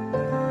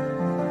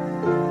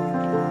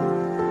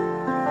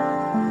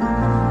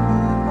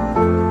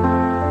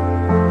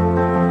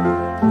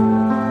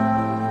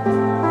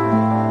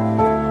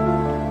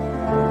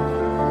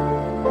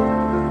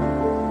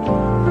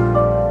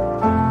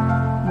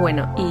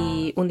 Bueno,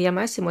 y un día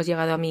más hemos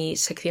llegado a mi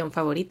sección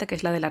favorita, que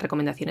es la de las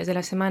recomendaciones de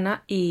la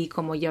semana, y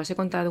como ya os he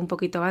contado un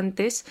poquito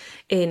antes,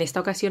 en esta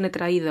ocasión he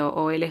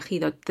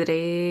elegido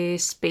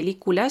 3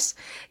 películas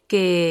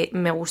que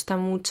me gusta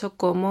mucho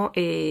cómo,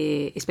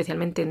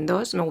 especialmente en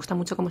 2, me gusta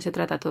mucho cómo se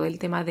trata todo el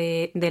tema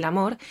del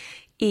amor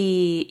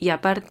y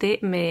aparte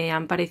me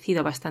han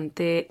parecido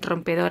bastante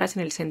rompedoras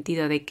en el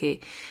sentido de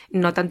que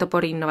no tanto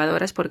por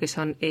innovadoras, porque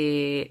son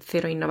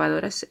cero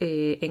innovadoras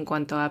en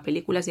cuanto a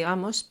películas,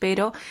 digamos,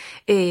 pero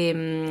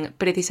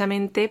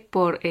precisamente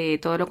por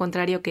todo lo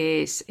contrario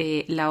que es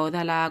la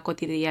oda a la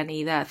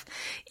cotidianidad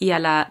y a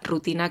la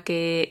rutina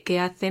que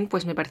hacen,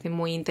 pues me parece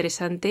muy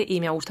interesante y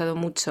me ha gustado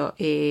mucho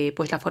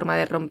pues la forma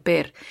de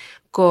romper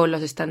con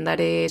los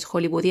estándares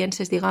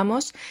hollywoodienses,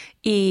 digamos,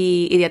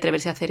 y de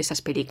atreverse a hacer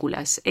esas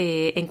películas.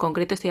 En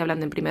concreto estoy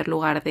hablando en primer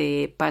lugar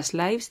de Past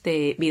Lives,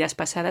 de Vidas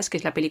Pasadas, que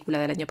es la película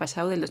del año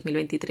pasado, del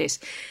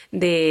 2023,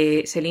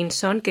 de Celine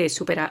Song, que es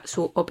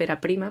su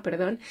ópera prima,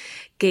 perdón,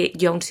 que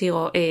yo aún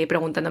sigo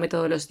preguntándome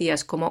todos los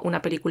días cómo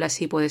una película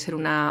así puede ser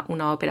una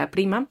ópera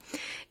prima.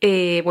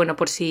 Bueno,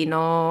 por si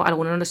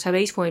alguno no lo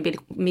sabéis, fue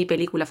mi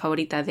película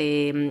favorita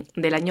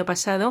del año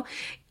pasado.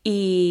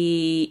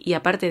 Y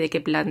aparte de que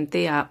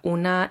plantea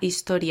una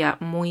historia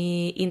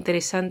muy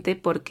interesante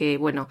porque,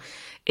 bueno,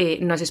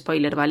 no es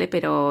spoiler, ¿vale?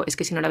 Pero es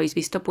que si no la habéis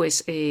visto,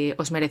 pues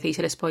os merecéis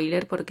el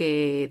spoiler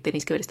porque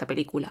tenéis que ver esta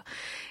película.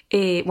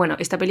 Bueno,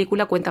 esta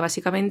película cuenta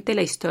básicamente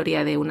la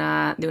historia de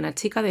una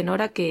chica, de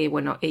Nora, que,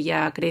 bueno,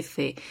 ella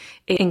crece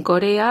en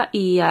Corea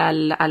y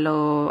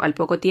al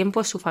poco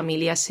tiempo su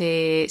familia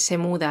se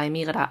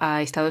emigra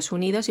a Estados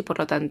Unidos y por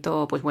lo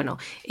tanto, pues bueno,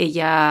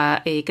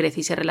 ella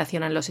crece y se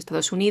relaciona en los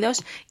Estados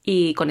Unidos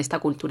y con esta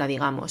cultura,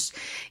 digamos.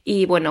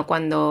 Y bueno,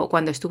 cuando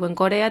estuvo en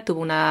Corea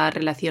tuvo una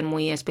relación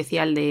muy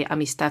especial de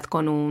amistad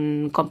con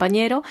un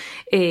compañero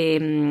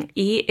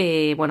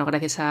bueno,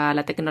 gracias a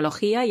la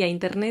tecnología y a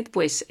internet,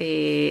 pues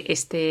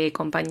este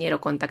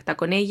compañero contacta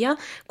con ella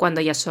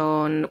cuando ya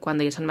son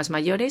más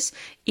mayores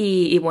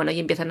y bueno, y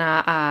empiezan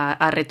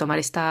a retomar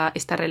esta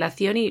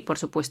relación y por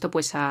supuesto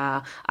pues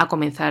a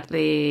comenzar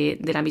de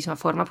la misma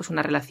forma pues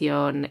una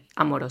relación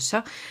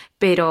amorosa.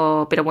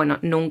 Pero bueno,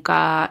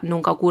 nunca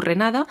ocurre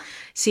nada,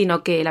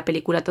 sino que la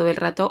película todo el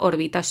rato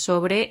orbita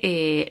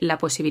sobre la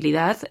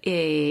posibilidad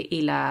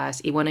y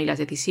las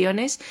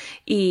decisiones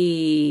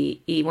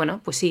y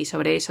bueno, pues sí,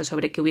 sobre eso,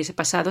 sobre qué hubiese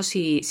pasado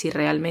si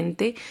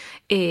realmente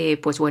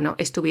pues bueno,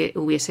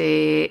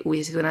 hubiese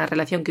sido una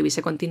relación que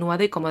hubiese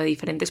continuado y cómo de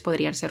diferentes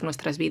podrían ser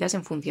nuestras vidas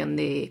en función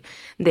de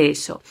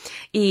eso.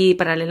 Y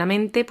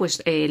paralelamente,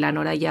 pues la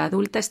Nora ya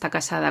adulta está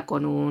casada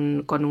con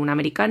un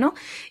americano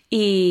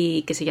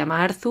y que se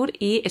llama Arthur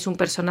y es un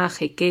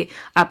personaje que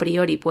a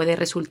priori puede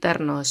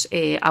resultarnos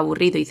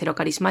aburrido y cero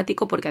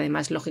carismático porque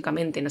además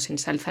lógicamente nos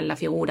ensalzan la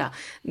figura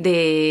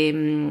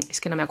de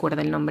es que no me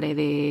acuerdo el nombre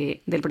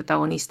del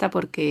protagonista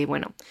porque,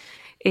 bueno,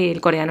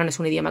 el coreano no es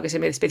un idioma que se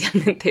me dé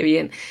especialmente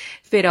bien,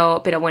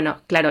 pero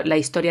bueno, claro, la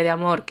historia de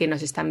amor que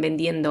nos están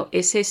vendiendo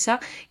es esa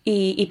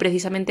y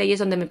precisamente ahí es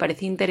donde me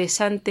parece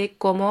interesante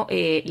cómo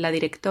la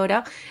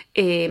directora...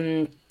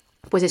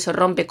 pues eso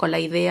rompe con la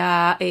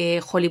idea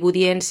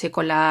hollywoodiense,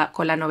 con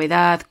la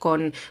novedad,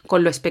 con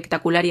lo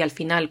espectacular y al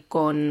final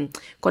con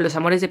los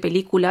amores de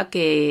película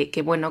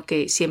bueno,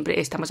 que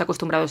siempre estamos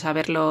acostumbrados a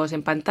verlos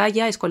en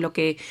pantalla, es con lo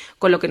que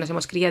nos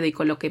hemos criado y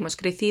con lo que hemos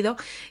crecido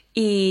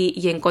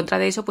y en contra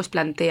de eso pues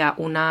plantea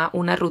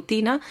una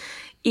rutina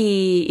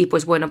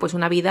pues bueno, pues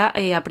una vida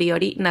a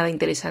priori nada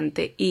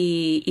interesante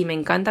y me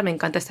encanta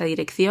esta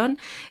dirección,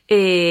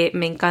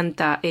 me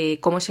encanta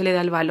cómo se le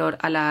da el valor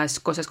a las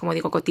cosas, como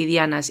digo,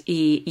 cotidianas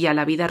y a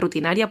la vida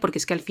rutinaria, porque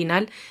es que al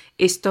final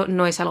esto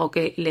no es algo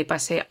que le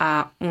pase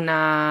a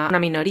una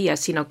minoría,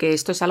 sino que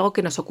esto es algo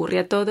que nos ocurre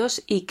a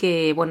todos y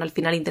que, bueno, al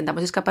final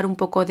intentamos escapar un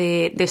poco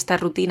de esta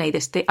rutina y de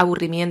este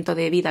aburrimiento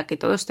de vida que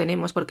todos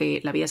tenemos,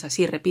 porque la vida es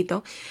así,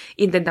 repito,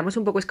 intentamos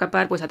un poco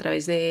escapar pues a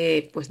través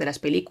de las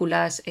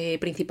películas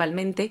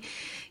principalmente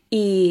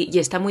y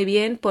está muy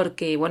bien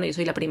porque, bueno, yo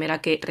soy la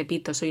primera que,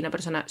 repito, soy una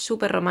persona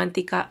súper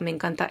romántica, me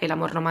encanta el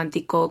amor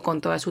romántico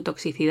con toda su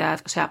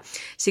toxicidad, o sea,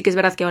 sí que es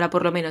verdad que ahora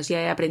por lo menos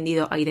ya he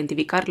aprendido a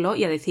identificarlo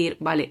y a decir,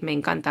 vale, me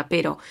encanta,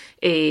 pero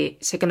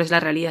sé que no es la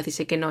realidad y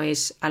sé que no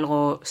es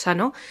algo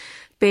sano.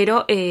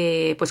 Pero,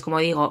 pues como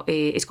digo,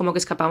 es como que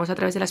escapamos a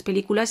través de las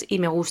películas y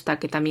me gusta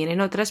que también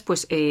en otras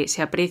pues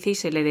se aprecie y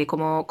se le dé,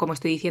 como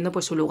estoy diciendo,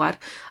 pues su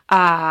lugar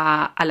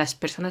a las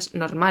personas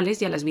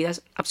normales y a las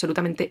vidas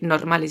absolutamente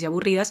normales y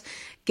aburridas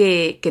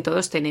que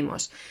todos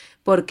tenemos.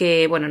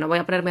 Porque, bueno, no voy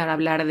a ponerme ahora a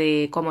hablar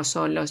de cómo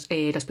son los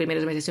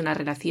primeros meses de una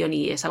relación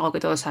y es algo que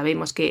todos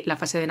sabemos, que la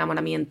fase de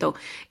enamoramiento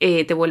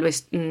te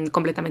vuelves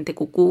completamente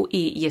cucú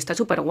y está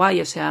súper guay,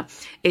 o sea,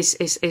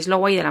 es lo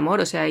guay del amor,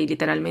 o sea, y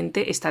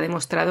literalmente está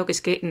demostrado que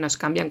es que nos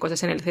cambian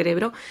cosas en el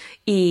cerebro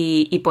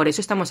y por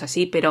eso estamos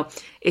así, pero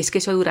es que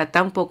eso dura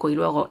tan poco y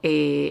luego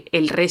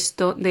el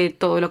resto de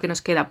todo lo que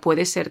nos queda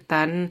puede ser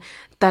tan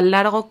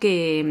largo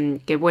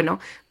que bueno,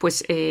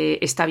 pues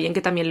está bien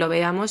que también lo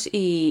veamos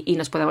y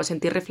nos podamos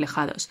sentir reflejados.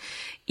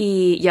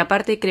 Y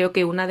aparte creo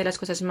que una de las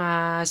cosas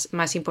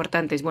más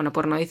importantes, bueno,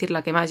 por no decir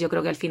la que más, yo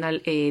creo que al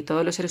final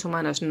todos los seres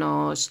humanos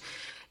nos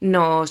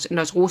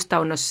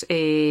gusta o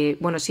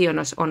bueno, sí, o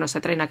nos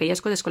atraen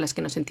aquellas cosas con las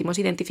que nos sentimos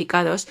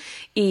identificados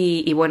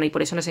bueno, y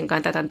por eso nos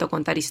encanta tanto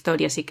contar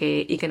historias y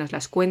que nos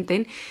las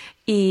cuenten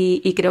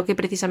y creo que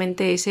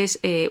precisamente ese es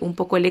un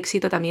poco el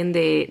éxito también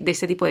de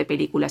este tipo de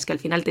películas, que al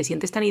final te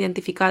sientes tan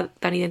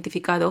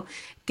identificado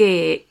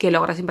que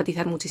logras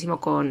empatizar muchísimo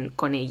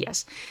con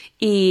ellas.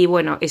 Y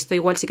bueno, esto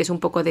igual sí que es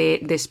un poco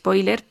de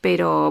spoiler,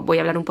 pero voy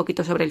a hablar un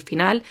poquito sobre el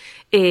final,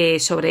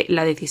 sobre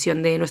la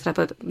decisión de nuestra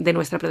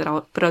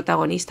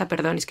protagonista,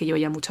 perdón, es que llevo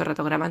ya mucho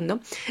rato grabando.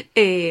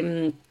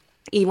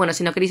 Y bueno,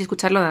 si no queréis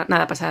escucharlo,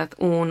 nada, pasad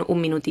un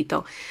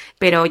minutito.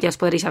 Pero ya os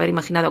podréis haber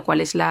imaginado cuál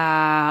es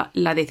la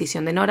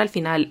decisión de Nora al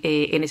final,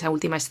 en esa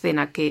última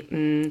escena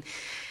que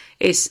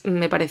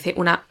me parece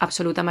una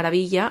absoluta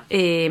maravilla.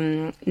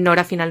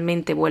 Nora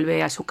finalmente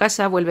vuelve a su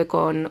casa, vuelve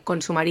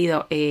con su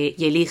marido y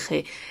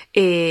elige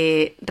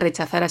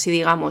rechazar, así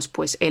digamos,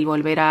 pues el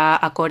volver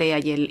a Corea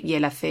y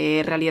el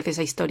hacer realidad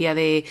esa historia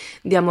de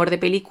amor de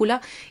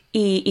película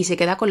y se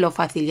queda con lo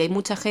fácil. Y hay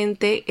mucha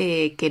gente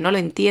que no lo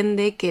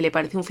entiende, que le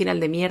parece un final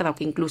de mierda o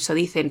que incluso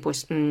dicen,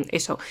 pues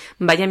eso,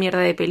 vaya mierda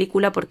de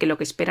película porque lo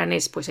que esperan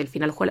es pues el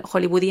final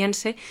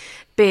hollywoodiense,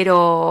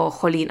 pero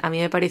jolín, a mí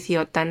me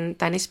pareció tan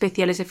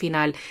especial ese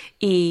final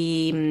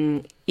y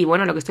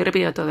bueno, lo que estoy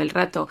repitiendo todo el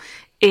rato,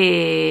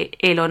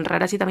 el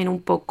honrar así también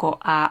un poco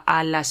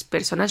a las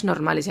personas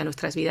normales y a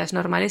nuestras vidas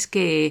normales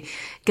que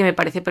me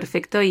parece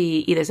perfecto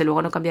y desde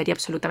luego no cambiaría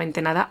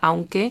absolutamente nada,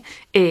 aunque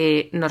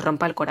nos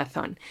rompa el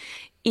corazón.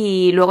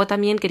 Y luego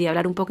también quería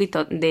hablar un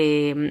poquito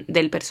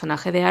del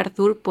personaje de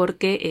Arthur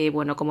porque,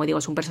 bueno, como digo,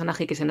 es un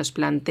personaje que se nos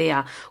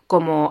plantea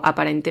como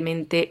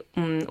aparentemente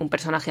un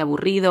personaje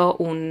aburrido,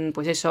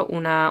 pues eso,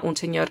 un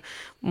señor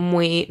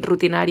muy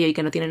rutinario y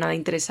que no tiene nada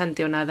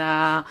interesante o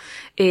nada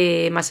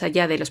más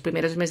allá de los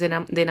primeros meses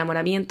de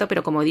enamoramiento,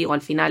 pero como digo,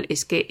 al final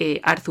es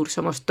que Arthur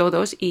somos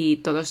todos y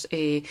todos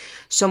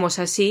somos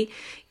así.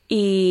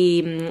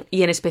 Y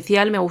en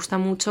especial me gusta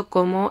mucho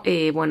cómo,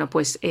 bueno,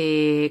 pues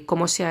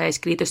cómo se ha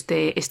escrito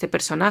este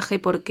personaje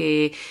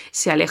porque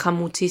se aleja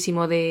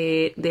muchísimo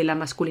de la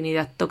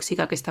masculinidad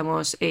tóxica que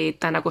estamos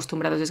tan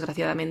acostumbrados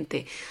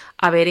desgraciadamente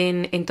a ver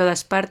en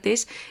todas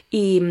partes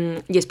y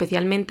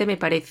especialmente me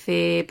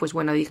parece, pues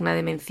bueno, digna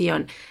de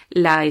mención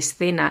la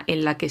escena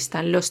en la que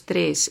están los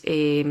tres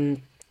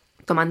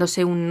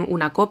tomándose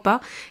una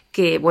copa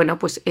que, bueno,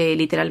 pues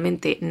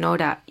literalmente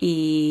Nora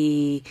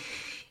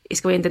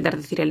es que voy a intentar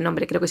decir el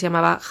nombre, creo que se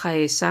llamaba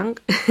Hae-sang,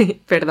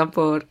 perdón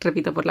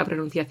repito por la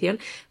pronunciación,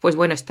 pues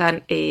bueno,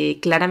 están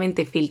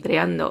claramente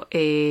filtreando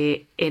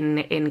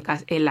en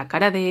la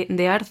cara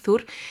de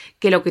Arthur,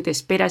 que lo que te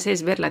esperas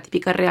es ver la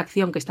típica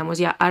reacción que estamos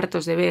ya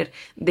hartos de ver,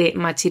 de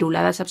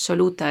machiruladas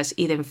absolutas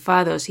y de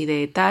enfados y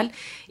de tal,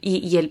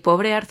 y el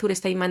pobre Arthur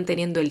está ahí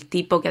manteniendo el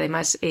tipo, que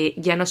además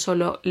ya no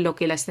solo lo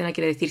que la escena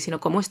quiere decir, sino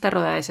cómo está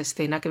rodada esa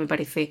escena, que me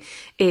parece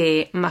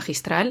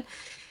magistral.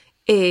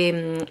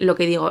 Lo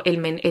que digo, el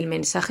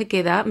mensaje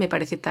que da me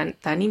parece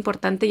tan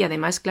importante, y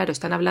además, claro,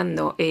 están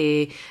hablando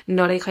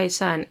Nora y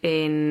Hae-san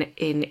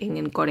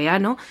en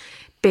coreano.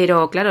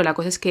 Pero claro, la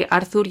cosa es que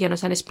Arthur ya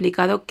nos han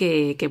explicado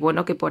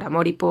bueno, que por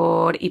amor y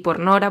por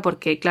Nora,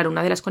 porque claro,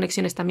 una de las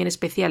conexiones también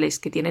especiales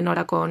que tiene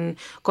Nora con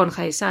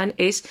Hae-san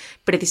es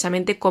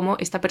precisamente cómo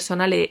esta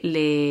persona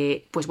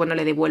pues bueno,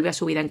 le devuelve a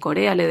su vida en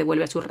Corea, le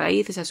devuelve a sus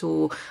raíces, a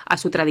su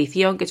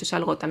tradición, que eso es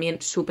algo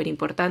también súper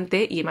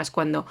importante, y además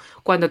cuando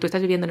tú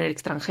estás viviendo en el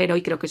extranjero,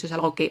 y creo que eso es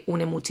algo que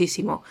une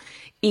muchísimo,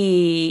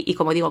 y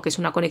como digo, que es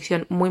una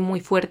conexión muy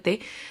fuerte,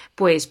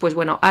 pues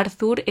bueno,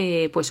 Arthur,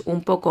 pues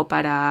un poco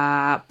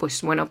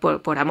pues bueno,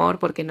 por amor,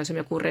 porque no se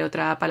me ocurre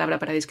otra palabra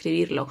para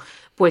describirlo,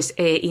 pues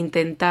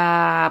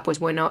intenta, pues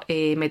bueno,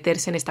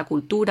 meterse en esta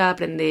cultura,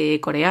 aprende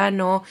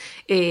coreano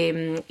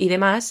y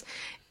demás.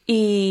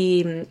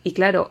 Y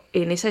claro,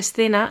 en esa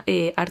escena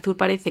Arthur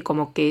parece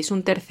como que es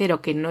un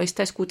tercero que no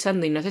está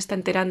escuchando y no se está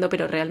enterando,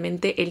 pero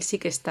realmente él sí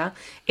que está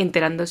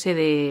enterándose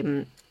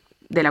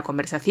de la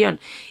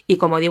conversación. Y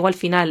como digo, al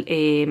final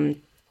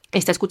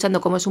está escuchando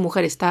cómo su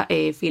mujer está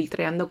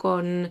filtreando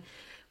con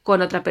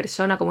otra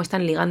persona, cómo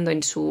están ligando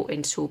en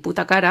su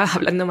puta cara,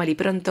 hablando mal y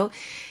pronto,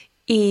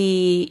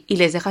 y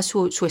les deja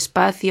su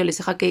espacio, les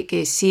deja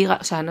que siga,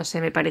 o sea, no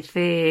sé, me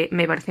parece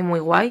muy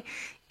guay.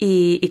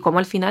 Y como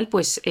al final,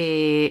 pues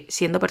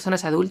siendo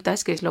personas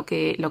adultas, que es lo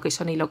que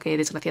son y lo que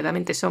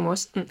desgraciadamente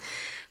somos,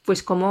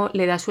 pues cómo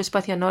le da su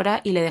espacio a Nora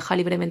y le deja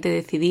libremente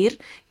decidir,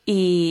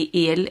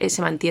 y él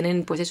se mantiene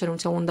pues eso, en un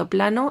segundo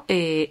plano,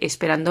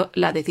 esperando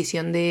la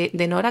decisión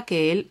de Nora,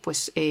 que él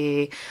pues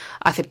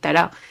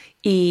aceptará.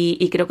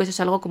 Y creo que eso es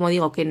algo, como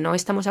digo, que no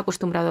estamos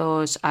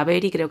acostumbrados a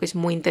ver, y creo que es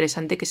muy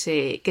interesante que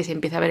se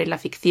empiece a ver en la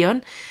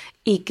ficción,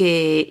 y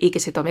que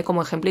se tome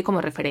como ejemplo y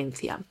como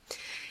referencia.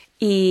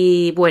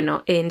 Y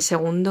bueno, en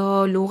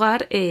segundo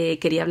lugar,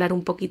 quería hablar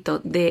un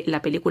poquito de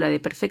la película de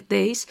Perfect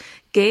Days,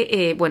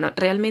 que bueno,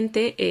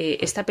 realmente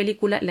esta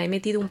película la he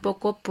metido un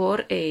poco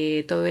por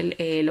todo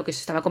lo que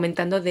se estaba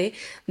comentando, de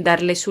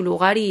darle su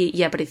lugar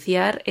y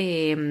apreciar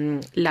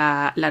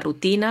la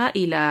rutina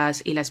y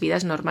las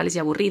vidas normales y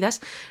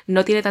aburridas.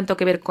 No tiene tanto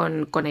que ver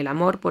con el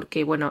amor,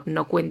 porque bueno,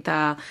 no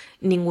cuenta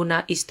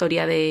ninguna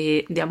historia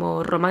de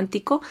amor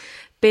romántico,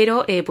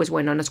 pero pues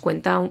bueno, nos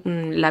cuenta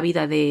la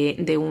vida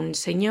de un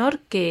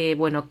señor que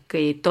bueno,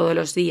 que todos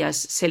los días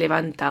se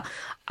levanta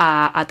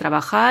a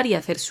trabajar y a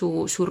hacer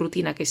su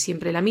rutina, que es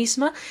siempre la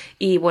misma,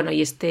 y bueno,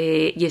 y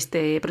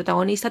este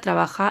protagonista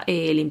trabaja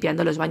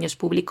limpiando los baños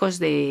públicos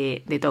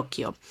de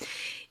Tokio.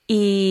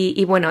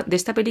 Y bueno, de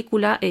esta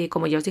película,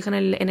 como ya os dije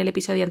en el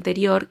episodio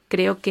anterior,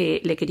 creo que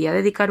le quería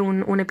dedicar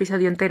un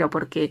episodio entero,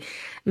 porque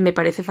me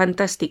parece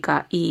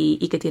fantástica,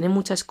 y que tiene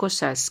muchas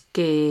cosas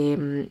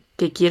que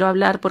quiero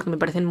hablar porque me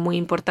parecen muy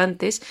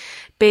importantes,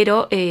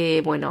 pero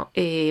bueno,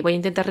 voy a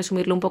intentar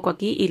resumirlo un poco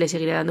aquí, y le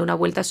seguiré dando una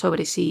vuelta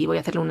sobre si voy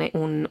a hacerle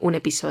un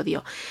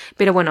episodio.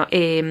 Pero bueno,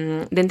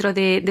 dentro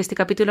de este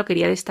capítulo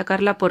quería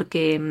destacarla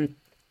porque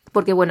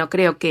bueno,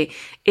 creo que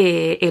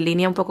en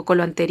línea un poco con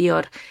lo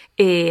anterior,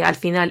 al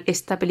final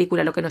esta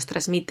película lo que nos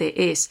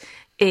transmite es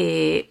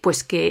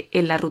pues que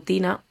en la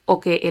rutina,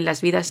 o que en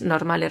las vidas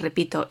normales,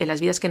 repito, en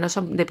las vidas que no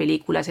son de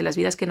películas, en las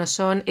vidas que no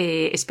son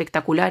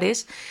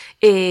espectaculares,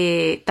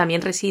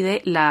 también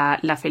reside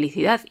la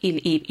felicidad,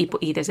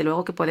 y desde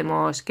luego que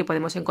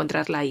podemos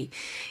encontrarla ahí.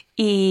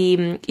 Y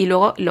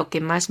luego lo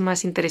que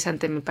más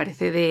interesante me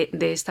parece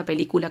de esta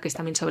película, que es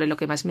también sobre lo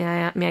que más me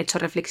ha hecho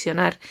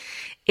reflexionar,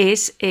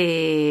 es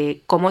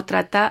cómo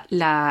trata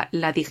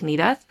la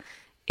dignidad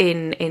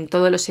en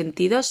todos los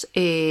sentidos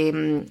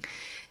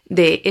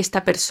de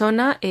esta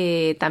persona,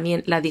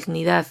 también la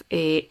dignidad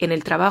en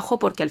el trabajo,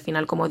 porque al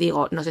final, como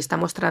digo, nos está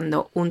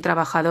mostrando un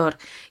trabajador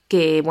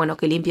que, bueno,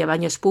 que limpia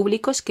baños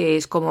públicos, que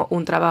es como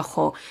un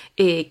trabajo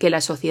que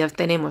la sociedad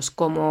tenemos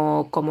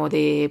como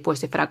de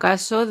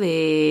fracaso,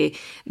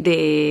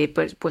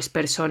 pues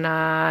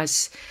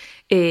personas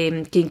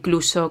que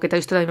incluso, que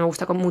esto también me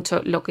gusta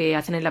mucho lo que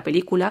hacen en la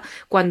película,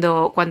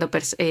 cuando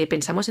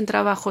pensamos en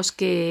trabajos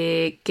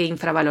que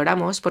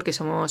infravaloramos porque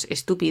somos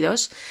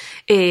estúpidos,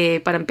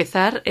 para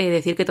empezar,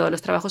 decir que todos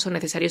los trabajos son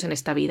necesarios en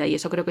esta vida, y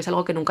eso creo que es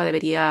algo que nunca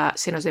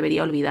se nos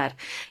debería olvidar.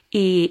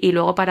 Y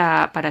luego,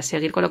 para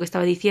seguir con lo que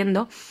estaba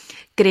diciendo,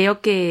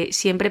 creo que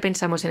siempre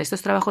pensamos en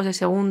estos trabajos de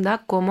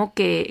segunda como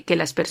que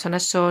las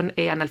personas son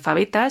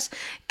analfabetas,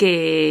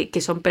 que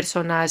son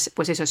personas,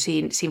 pues eso,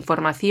 sin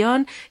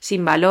formación,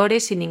 sin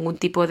valores, sin ningún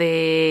tipo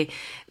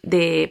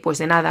pues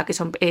de nada, que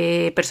son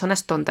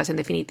personas tontas en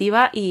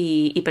definitiva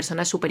y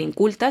personas súper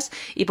incultas.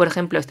 Y por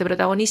ejemplo, este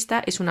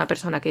protagonista es una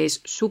persona que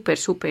es súper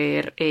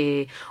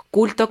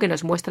culto, que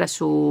nos muestra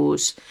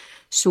sus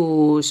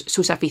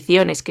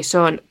aficiones, que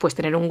son pues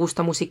tener un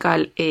gusto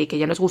musical que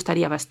ya nos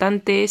gustaría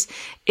bastantes,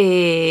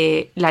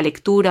 la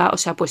lectura, o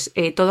sea, pues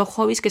todo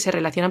hobbies que se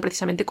relacionan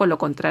precisamente con lo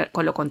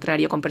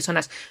contrario, con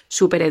personas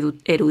súper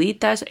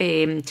eruditas,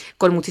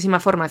 con muchísima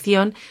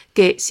formación,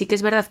 que sí que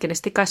es verdad que en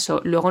este caso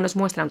luego nos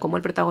muestran cómo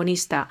el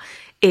protagonista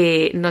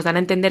nos dan a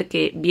entender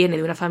que viene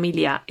de una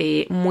familia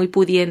muy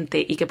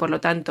pudiente y que por lo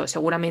tanto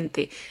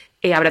seguramente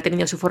habrá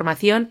tenido su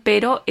formación,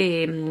 pero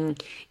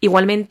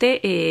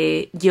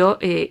igualmente yo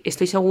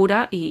estoy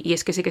segura, y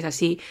es que sé que es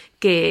así,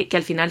 que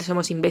al final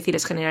somos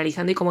imbéciles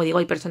generalizando y como digo,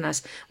 hay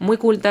personas muy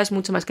cultas,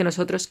 mucho más que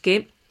nosotros,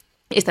 que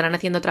estarán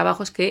haciendo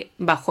trabajos que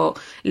bajo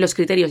los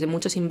criterios de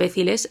muchos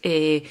imbéciles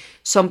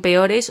son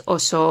peores o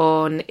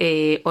son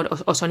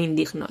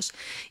indignos.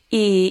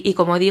 Y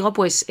como digo,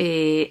 pues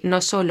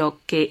no solo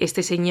que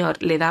este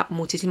señor le da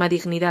muchísima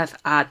dignidad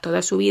a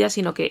toda su vida,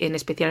 sino que en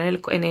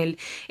especial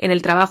en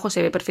el trabajo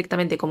se ve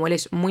perfectamente como él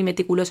es muy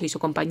meticuloso y su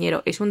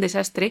compañero es un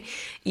desastre,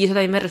 y eso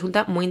también me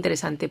resulta muy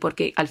interesante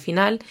porque al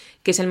final,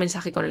 que es el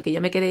mensaje con el que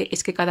yo me quedé,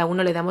 es que cada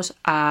uno le damos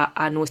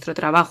a nuestro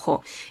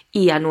trabajo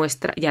y a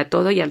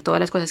todo y a todas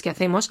las cosas que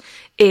hacemos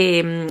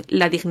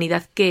la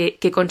dignidad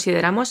que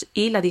consideramos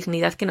y la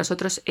dignidad que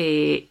nosotros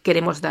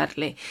queremos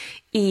darle.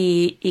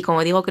 Y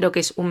como digo, creo que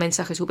es un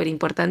mensaje súper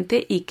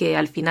importante y que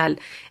al final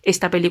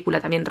esta película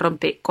también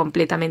rompe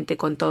completamente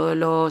con todos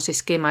los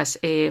esquemas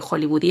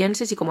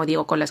hollywoodienses y, como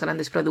digo, con las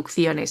grandes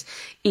producciones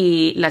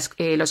y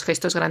los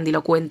gestos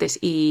grandilocuentes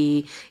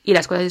y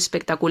las cosas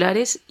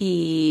espectaculares.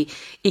 Y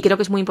creo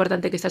que es muy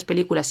importante que estas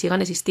películas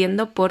sigan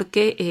existiendo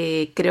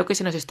porque creo que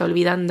se nos está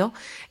olvidando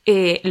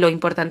lo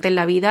importante en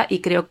la vida, y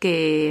creo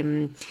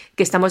que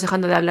estamos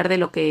dejando de hablar de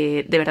lo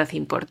que de verdad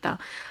importa.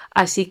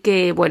 Así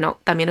que, bueno,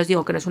 también os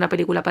digo que no es una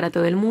película para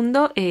todo el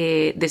mundo.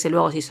 Desde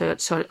luego,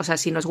 o sea,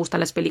 si nos gustan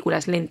las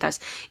películas lentas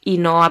y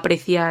no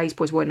apreciáis,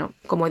 pues bueno,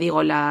 como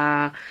digo,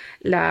 la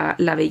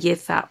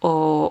belleza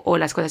o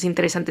las cosas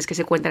interesantes que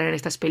se cuentan en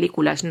estas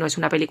películas, no es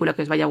una película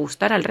que os vaya a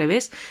gustar, al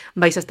revés.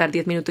 Vais a estar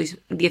 10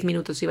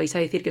 minutos y vais a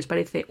decir que os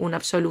parece un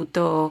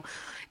absoluto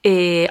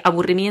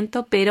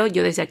aburrimiento, pero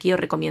yo desde aquí os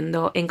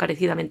recomiendo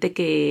encarecidamente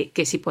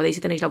que si podéis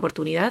y tenéis la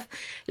oportunidad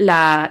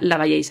la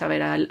vayáis a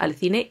ver al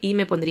cine, y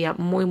me pondría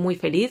muy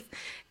feliz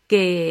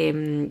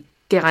que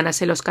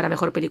ganase el Oscar a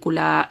Mejor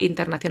Película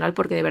Internacional,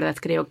 porque de verdad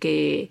creo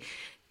que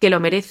lo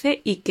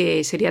merece y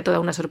que sería toda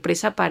una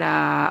sorpresa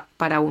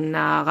para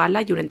una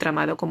gala y un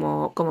entramado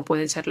como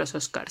pueden ser los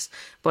Oscars,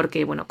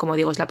 porque bueno, como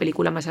digo, es la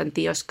película más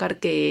anti-Oscar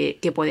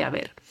que puede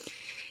haber.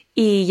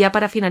 Y ya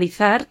para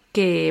finalizar,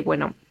 que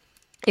bueno,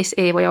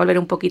 voy a volver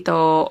un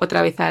poquito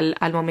otra vez al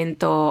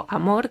momento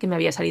amor, que me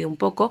había salido un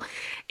poco.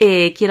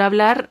 Quiero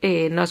hablar,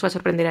 no os va a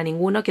sorprender a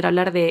ninguno, quiero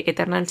hablar de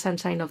Eternal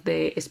Sunshine of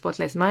the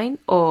Spotless Mind,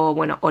 o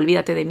bueno,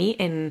 Olvídate de mí,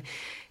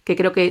 que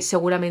creo que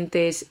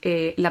seguramente es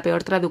la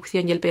peor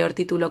traducción y el peor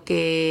título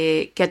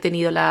que ha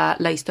tenido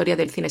la historia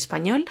del cine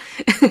español.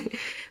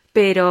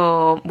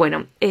 Pero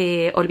bueno,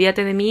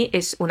 Olvídate de mí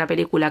es una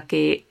película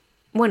que,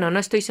 bueno, no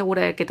estoy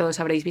segura de que todos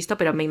habréis visto,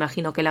 pero me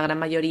imagino que la gran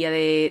mayoría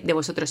de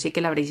vosotros sí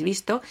que la habréis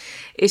visto.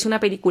 Es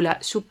una película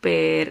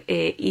súper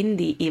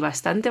indie y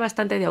bastante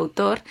de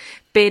autor,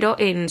 pero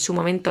en su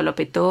momento lo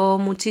petó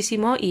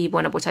muchísimo y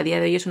bueno, pues a día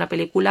de hoy es una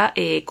película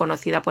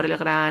conocida por el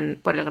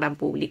gran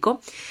público.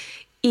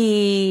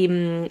 Y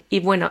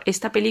bueno,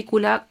 esta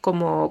película,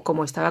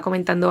 como estaba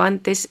comentando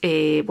antes,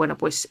 bueno,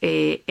 pues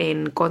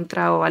en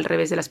contra o al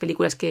revés de las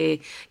películas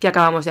que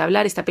acabamos de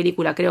hablar, esta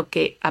película creo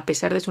que, a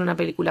pesar de ser una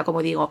película,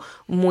 como digo,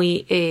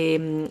 muy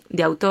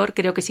de autor,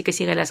 creo que sí que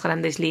sigue las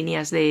grandes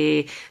líneas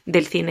del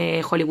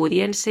cine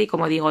hollywoodiense y,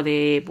 como digo,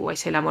 de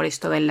pues el amor es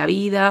todo en la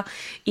vida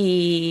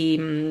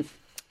y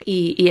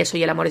eso,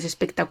 y el amor es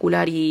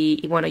espectacular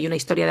y bueno, y una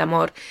historia de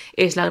amor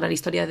es la gran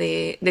historia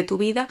de tu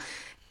vida,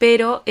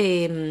 pero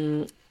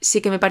sí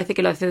que me parece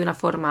que lo hace de una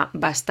forma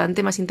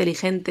bastante más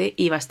inteligente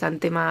y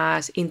bastante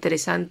más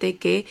interesante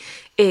que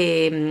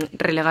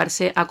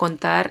relegarse a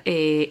contar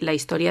la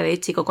historia de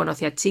chico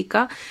conoce a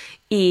chica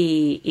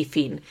y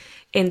fin.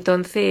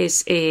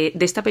 Entonces, de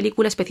esta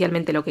película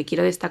especialmente lo que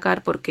quiero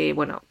destacar, porque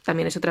bueno,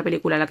 también es otra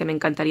película a la que me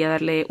encantaría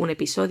darle un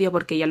episodio,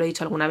 porque ya lo he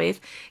dicho alguna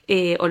vez,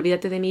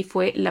 Olvídate de mí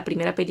fue la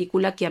primera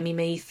película que a mí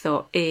me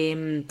hizo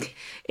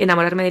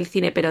enamorarme del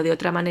cine, pero de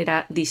otra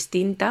manera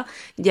distinta,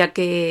 ya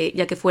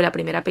que fue la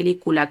primera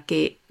película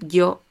que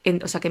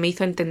o sea, que me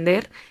hizo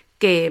entender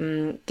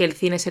que el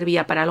cine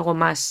servía para algo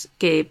más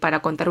que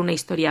para contar una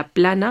historia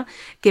plana,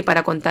 que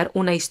para contar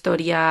una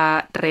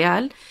historia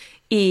real.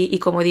 Y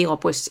como digo,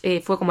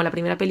 fue como la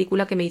primera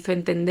película que me hizo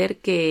entender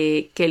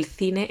que el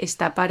cine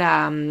está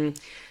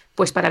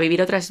pues para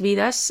vivir otras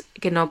vidas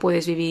que no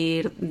puedes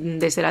vivir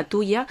desde la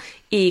tuya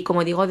y,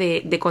 como digo,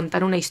 de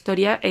contar una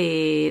historia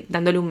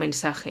dándole un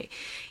mensaje.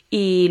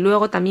 Y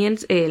luego también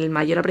el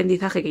mayor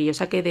aprendizaje que yo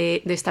saqué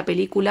de esta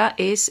película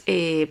es,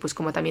 pues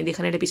como también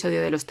dije en el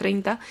episodio de los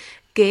 30,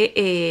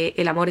 que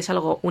el amor es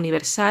algo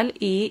universal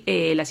y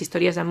las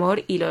historias de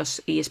amor y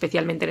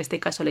especialmente en este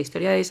caso la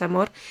historia de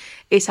desamor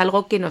es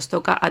algo que nos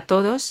toca a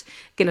todos,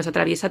 que nos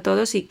atraviesa a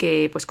todos y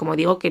que, pues como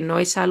digo, que no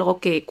es algo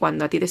que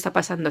cuando a ti te está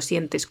pasando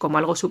sientes como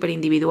algo súper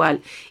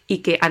individual y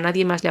que a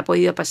nadie más le ha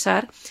podido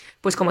pasar.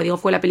 Pues como digo,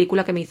 fue la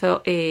película que me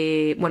hizo,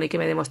 bueno, y que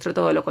me demostró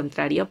todo lo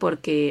contrario,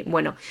 porque,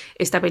 bueno,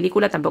 esta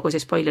película tampoco es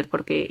spoiler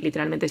porque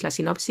literalmente es la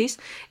sinopsis,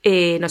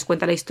 nos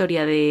cuenta la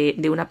historia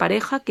de una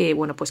pareja que,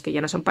 bueno, pues que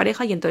ya no son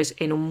pareja y entonces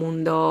en un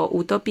mundo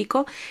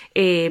utópico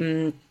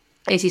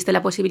existe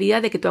la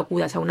posibilidad de que tú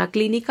acudas a una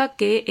clínica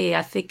que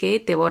hace que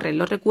te borren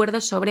los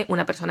recuerdos sobre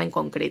una persona en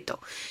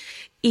concreto.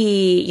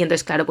 Y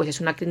entonces, claro, pues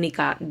es una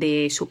clínica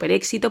de súper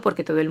éxito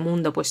porque todo el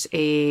mundo, pues,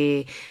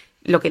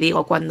 lo que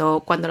digo,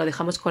 cuando lo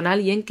dejamos con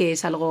alguien, que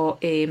es algo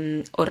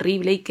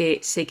horrible y que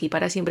se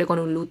equipara siempre con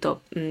un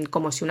luto,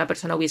 como si una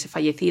persona hubiese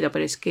fallecido,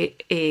 pero es que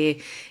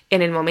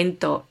en el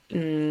momento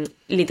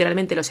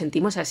literalmente lo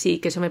sentimos así,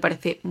 que eso me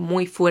parece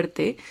muy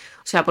fuerte.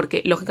 O sea,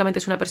 porque lógicamente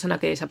es una persona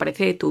que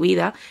desaparece de tu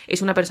vida,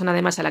 es una persona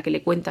además a la que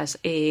le cuentas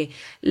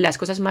las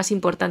cosas más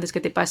importantes que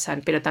te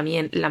pasan, pero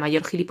también la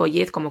mayor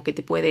gilipollez, como que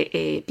te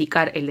puede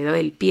picar el dedo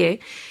del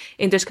pie.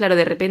 Entonces, claro,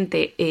 de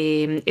repente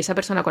esa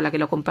persona con la que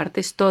lo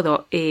compartes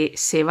todo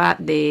se va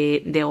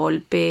de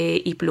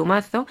golpe y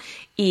plumazo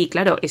y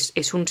claro,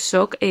 es un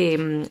shock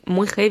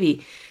muy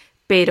heavy.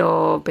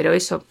 Pero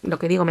eso, lo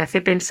que digo, me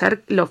hace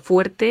pensar lo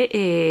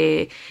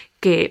fuerte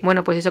que,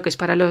 bueno, pues eso que es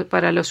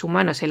para los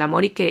humanos el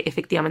amor y que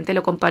efectivamente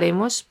lo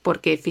comparemos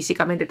porque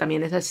físicamente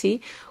también es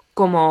así,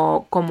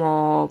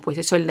 como pues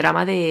eso, el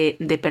drama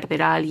de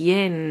perder a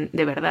alguien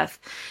de verdad.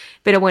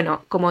 Pero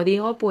bueno, como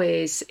digo,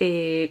 pues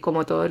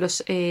como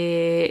todos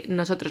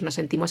nosotros nos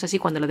sentimos así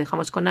cuando lo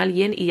dejamos con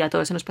alguien y a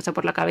todos se nos pasa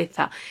por la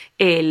cabeza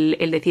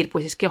el decir,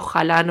 pues es que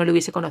ojalá no lo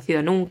hubiese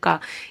conocido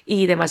nunca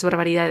y demás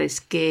barbaridades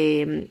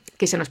que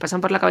se nos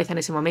pasan por la cabeza en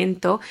ese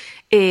momento,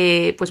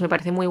 pues me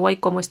parece muy guay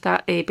cómo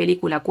esta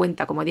película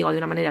cuenta, como digo, de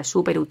una manera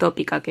súper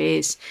utópica, que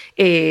es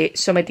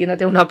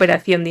sometiéndote a una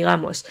operación,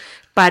 digamos,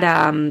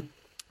 para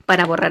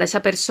borrar a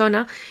esa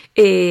persona,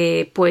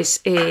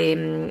 pues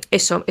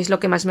eso es lo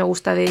que más me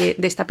gusta de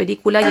esta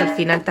película y al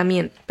final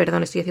también,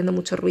 perdón, estoy haciendo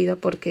mucho ruido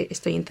porque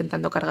estoy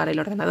intentando cargar el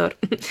ordenador.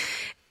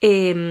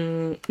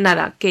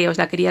 Nada, que os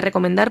la quería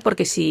recomendar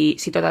porque si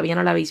todavía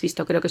no la habéis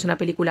visto, creo que es una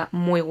película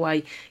muy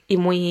guay y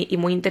muy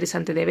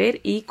interesante de ver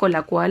y con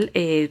la cual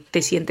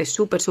te sientes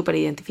súper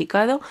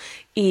identificado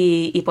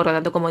y por lo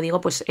tanto, como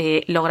digo, pues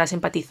logras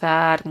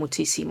empatizar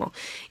muchísimo.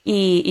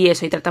 Y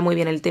eso, y trata muy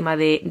bien el tema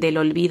del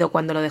olvido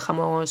cuando lo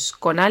dejamos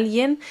con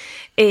alguien.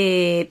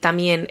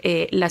 También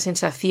la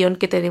sensación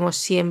que tenemos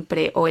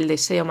siempre, o el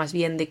deseo más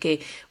bien, de que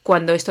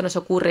cuando esto nos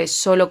ocurre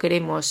solo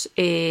queremos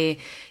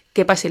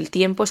que pase el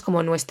tiempo, es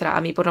como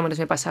a mí por lo menos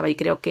me pasaba y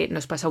creo que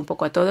nos pasa un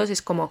poco a todos,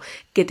 es como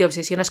que te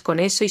obsesionas con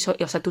eso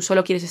o sea, tú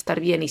solo quieres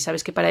estar bien y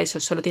sabes que para eso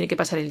solo tiene que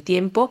pasar el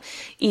tiempo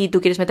y tú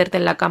quieres meterte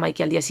en la cama y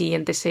que al día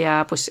siguiente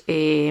sea pues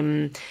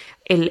el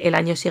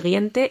año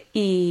siguiente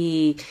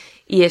y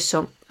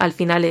eso, al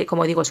final,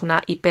 como digo, es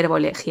una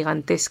hipérbole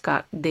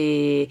gigantesca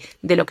de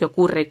lo que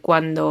ocurre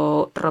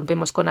cuando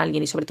rompemos con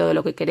alguien y sobre todo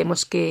lo que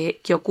queremos que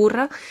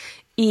ocurra.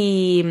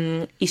 Y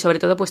sobre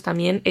todo, pues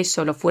también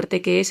eso, lo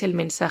fuerte que es el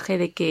mensaje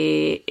de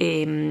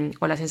que,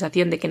 o la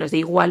sensación de que nos da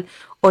igual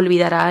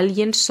olvidar a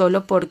alguien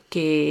solo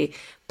porque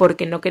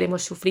no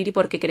queremos sufrir y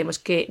porque queremos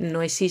que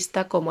no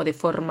exista como de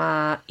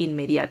forma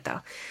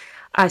inmediata.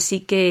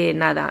 Así que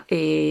nada,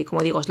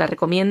 como digo, os la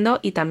recomiendo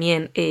y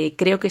también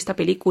creo que esta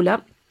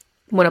película...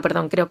 Bueno,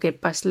 perdón, creo que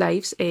Past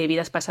Lives,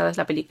 Vidas Pasadas,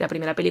 la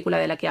primera película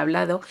de la que he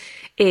hablado,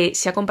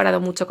 se ha comparado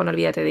mucho con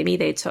Olvídate de mí.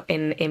 De hecho,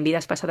 en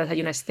Vidas Pasadas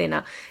hay una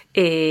escena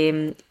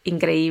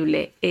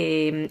increíble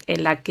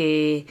en la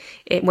que,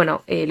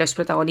 bueno, los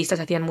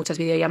protagonistas hacían muchas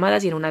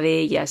videollamadas y en una de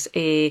ellas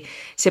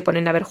se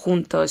ponen a ver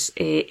juntos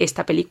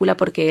esta película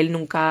porque él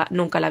nunca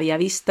la había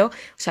visto, o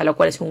sea, lo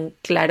cual es un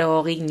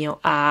claro guiño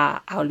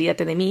a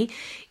Olvídate de mí.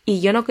 Y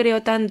yo no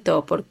creo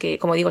tanto, porque,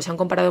 como digo, se han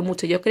comparado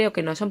mucho, yo creo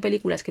que no son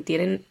películas que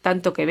tienen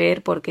tanto que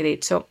ver, porque de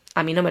hecho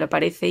a mí no me lo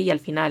parece y al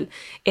final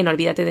en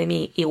Olvídate de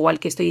mí, igual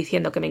que estoy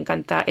diciendo que me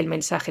encanta el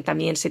mensaje,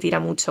 también se tira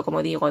mucho,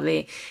 como digo,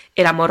 de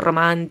el amor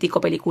romántico,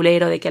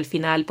 peliculero, de que al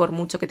final, por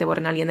mucho que te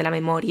borren a alguien de la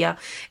memoria,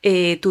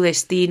 tu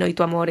destino y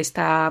tu amor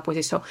está, pues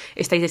eso,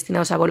 estáis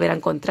destinados a volver a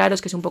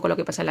encontraros, que es un poco lo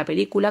que pasa en la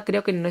película.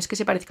 Creo que no es que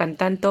se parezcan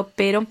tanto,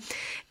 pero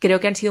creo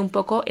que han sido un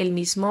poco el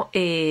mismo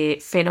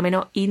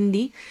fenómeno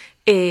indie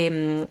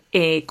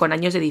con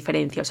años de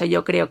diferencia. O sea,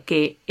 yo creo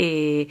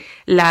que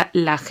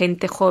la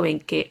gente joven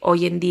que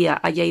hoy en día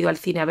haya ido al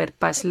cine a ver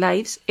Past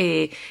Lives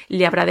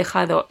le habrá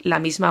dejado la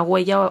misma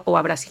huella o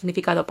habrá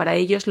significado para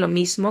ellos lo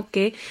mismo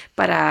que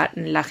para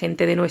la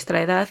gente de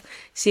nuestra edad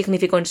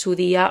significó en su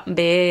día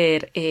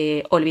ver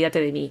Olvídate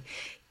de mí.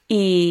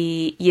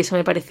 y eso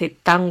me parece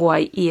tan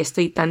guay y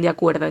estoy tan de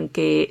acuerdo en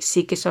que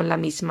sí que son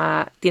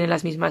tienen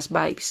las mismas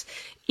vibes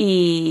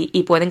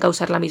y pueden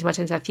causar la misma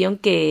sensación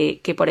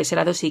que por ese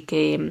lado sí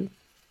que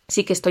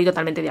estoy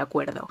totalmente de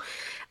acuerdo.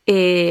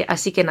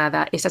 Así que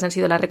nada, estas han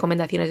sido las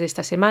recomendaciones de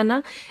esta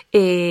semana.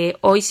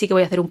 Hoy sí que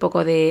voy a hacer un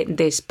poco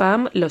de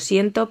spam, lo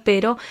siento,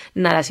 pero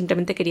nada,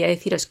 simplemente quería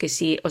deciros que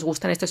si os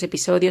gustan estos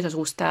episodios, os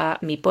gusta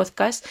mi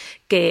podcast,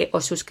 que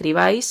os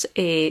suscribáis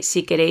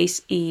si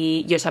queréis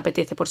y os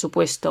apetece, por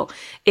supuesto.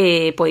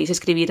 Podéis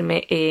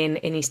escribirme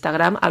en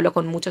Instagram, hablo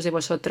con muchos de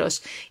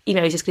vosotros y me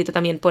habéis escrito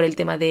también por el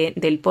tema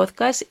del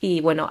podcast y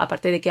bueno,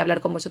 aparte de que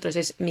hablar con vosotros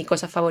es mi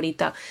cosa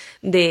favorita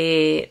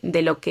de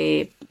lo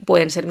que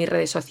pueden ser mis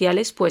redes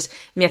sociales, pues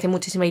me hace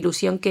muchísima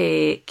ilusión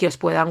que os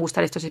puedan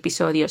gustar estos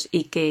episodios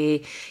y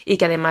que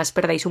además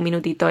perdáis un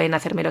minutito en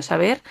hacérmelo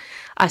saber.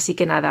 Así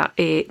que nada,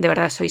 de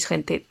verdad sois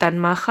gente tan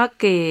maja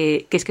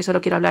que es que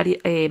solo quiero hablar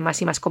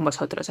más y más con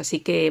vosotros. Así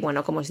que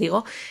bueno, como os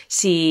digo,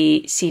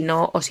 si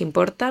no os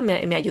importa,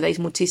 me ayudáis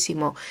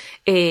muchísimo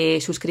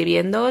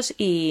suscribiéndoos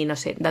y no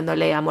sé,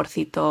 dándole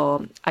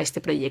amorcito a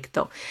este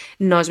proyecto.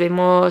 Nos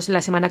vemos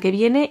la semana que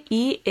viene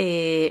y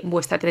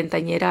vuestra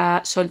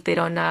treintañera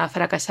solterona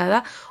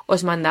fracasada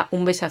os manda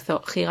un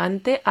besazo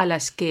gigante a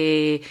las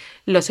que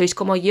lo sois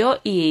como yo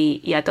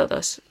y a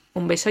todos.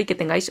 Un beso y que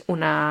tengáis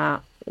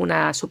una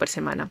super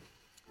semana.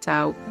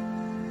 Chao.